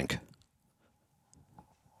learn, I think.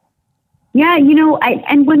 Yeah,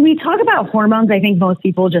 and when we talk about hormones, I think most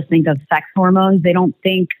people just think of sex hormones. They don't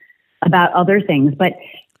think about other things. But,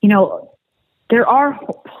 there are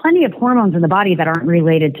plenty of hormones in the body that aren't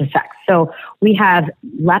related to sex. So we have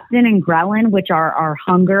leptin and ghrelin, which are our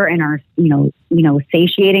hunger and our,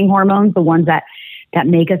 satiating hormones, the ones that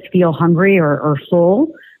make us feel hungry or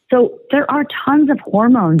full. So there are tons of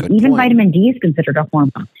hormones. Good Even point. Vitamin D is considered a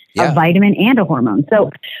hormone, a vitamin and a hormone. So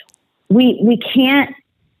we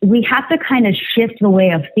have to kind of shift the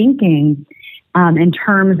way of thinking in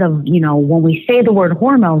terms of, when we say the word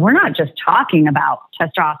hormone, we're not just talking about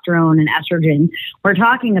testosterone and estrogen. We're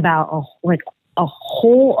talking about a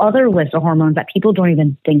whole other list of hormones that people don't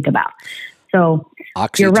even think about. So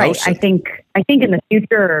oxytocin. You're right. I think in the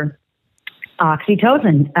future,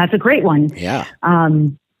 oxytocin, that's a great one. Yeah.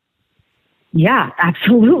 Yeah,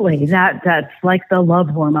 absolutely. That's like the love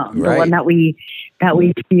hormone, right. The one that we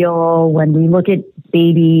feel when we look at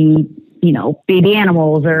baby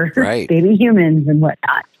animals or right. baby humans and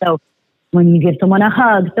whatnot. So when you give someone a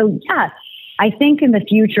hug. So yeah, I think in the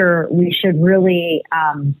future we should really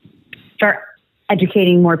start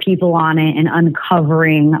educating more people on it and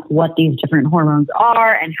uncovering what these different hormones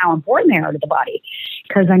are and how important they are to the body.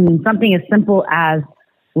 Because, I mean, something as simple as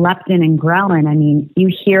leptin and ghrelin, I mean, you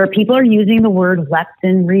hear people are using the word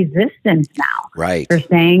leptin resistance now. Right. They're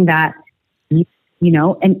saying that, you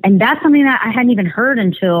know, and that's something that I hadn't even heard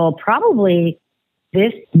until probably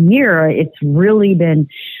this year. It's really been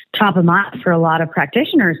top of mind for a lot of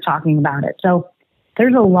practitioners talking about it. So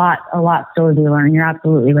there's a lot still to be learned. You're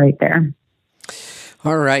absolutely right there.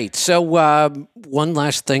 All right. So one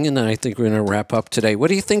last thing, and then I think we're going to wrap up today. What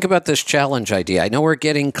do you think about this challenge idea? I know we're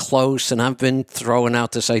getting close, and I've been throwing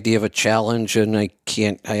out this idea of a challenge, and I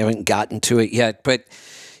haven't gotten to it yet. But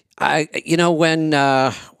when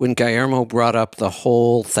Guillermo brought up the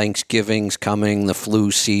whole Thanksgiving's coming, the flu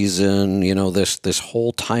season, this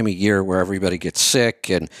whole time of year where everybody gets sick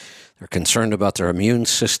and they're concerned about their immune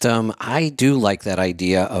system, I do like that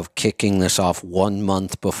idea of kicking this off 1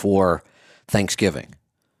 month before Thanksgiving.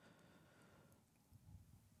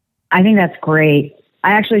 I think that's great.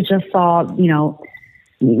 I actually just saw,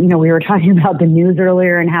 we were talking about the news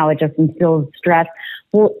earlier and how it just instills stress.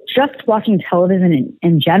 Well, just watching television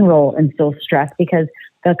in general instills stress because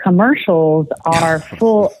the commercials are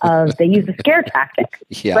full of, they use the scare tactic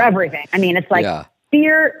for everything. I mean, it's like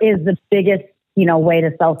fear is the biggest, way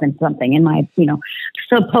to sell something in my,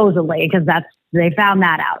 supposedly, because they found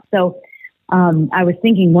that out. So I was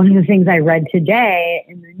thinking one of the things I read today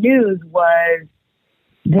in the news was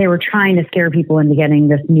they were trying to scare people into getting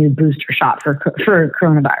this new booster shot for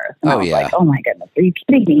coronavirus. And I was like, oh my goodness, are you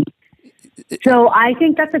kidding me? So I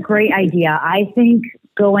think that's a great idea. I think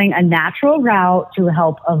going a natural route to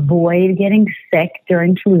help avoid getting sick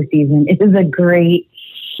during flu season is a great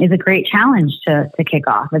challenge to kick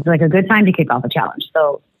off. It's like a good time to kick off a challenge.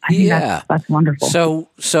 So I think that's wonderful.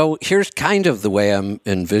 So here's kind of the way I'm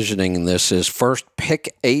envisioning this is first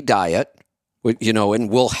pick a diet, and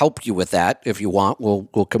we'll help you with that if you want.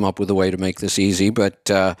 We'll come up with a way to make this easy. But,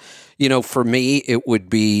 for me, it would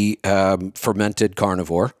be fermented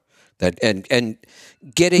carnivore and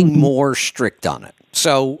getting more strict on it.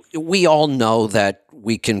 So we all know that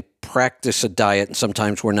we can practice a diet and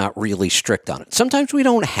sometimes we're not really strict on it. Sometimes we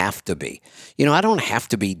don't have to be. I don't have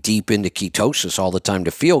to be deep into ketosis all the time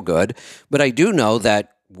to feel good, but I do know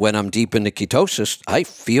that when I'm deep into ketosis, I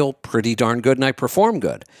feel pretty darn good and I perform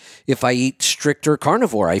good. If I eat stricter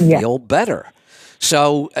carnivore, I feel better.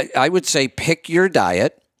 So I would say pick your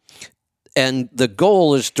diet. And the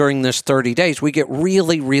goal is during this 30 days, we get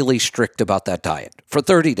really, really strict about that diet for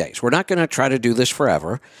 30 days. We're not going to try to do this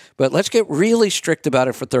forever, but let's get really strict about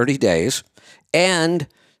it for 30 days. And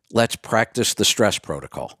let's practice the stress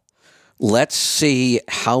protocol. Let's see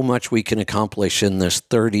how much we can accomplish in this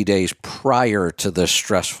 30 days prior to the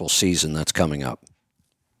stressful season that's coming up.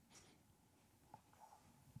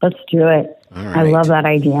 Let's do it. All right. I love that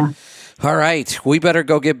idea. All right. We better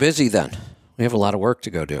go get busy then. We have a lot of work to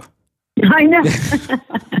go do. I know.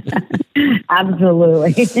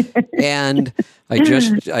 Absolutely. And I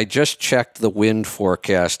just checked the wind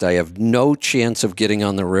forecast. I have no chance of getting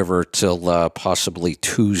on the river till possibly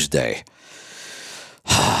Tuesday.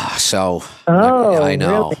 So I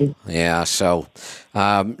know. Really? Yeah. So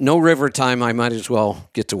no river time. I might as well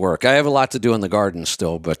get to work. I have a lot to do in the garden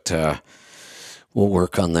still, but we'll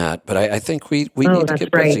work on that. But I think we need to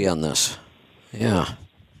get busy on this. Yeah.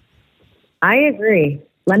 I agree.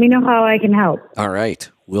 Let me know how I can help. All right.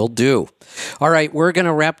 Will do. All right. We're going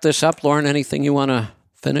to wrap this up. Lauren, anything you want to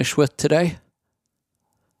finish with today?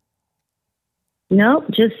 No,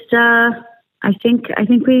 just I think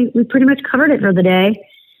we pretty much covered it for the day.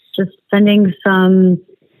 Just sending some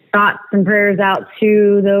thoughts and prayers out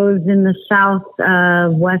to those in the south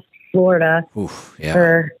of West Florida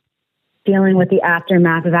for dealing with the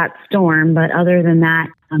aftermath of that storm. But other than that,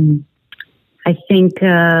 I think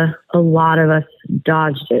a lot of us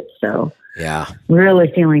dodged it. So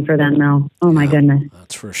really feeling for them though. Oh my goodness.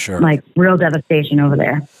 That's for sure. Like real devastation over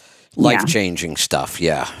there. Life-changing stuff.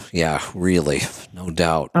 Yeah, really. No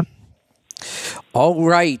doubt. All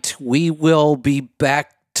right. We will be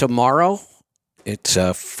back tomorrow. It's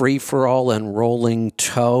Free for All and Rolling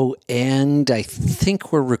Toe. And I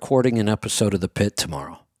think we're recording an episode of The Pit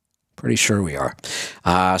tomorrow. Pretty sure we are.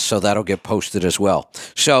 So that'll get posted as well.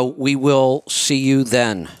 So we will see you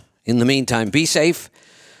then. In the meantime, be safe,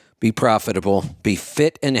 be profitable, be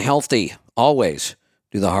fit and healthy. Always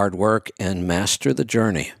do the hard work and master the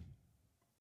journey.